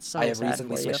 That's so I have sad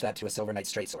recently for you. switched that to a Silver Knight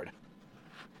Straight Sword.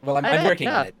 Well, I'm bet, working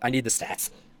on yeah. it. I need the stats.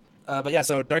 But yeah,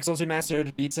 so Dark Souls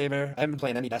Remastered, Beat Saber. I haven't been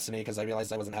playing any Destiny because I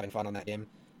realized I wasn't having fun on that game.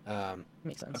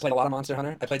 Makes I sense. played a lot of Monster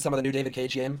Hunter. I played some of the new David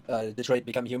Cage game, Detroit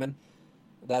Become Human.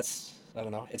 That's, I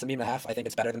don't know, it's a meme and a half. I think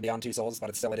it's better than Beyond Two Souls, but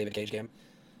it's still a David Cage game.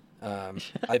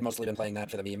 I've mostly been playing that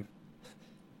for the meme.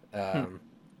 And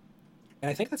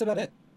I think that's about it.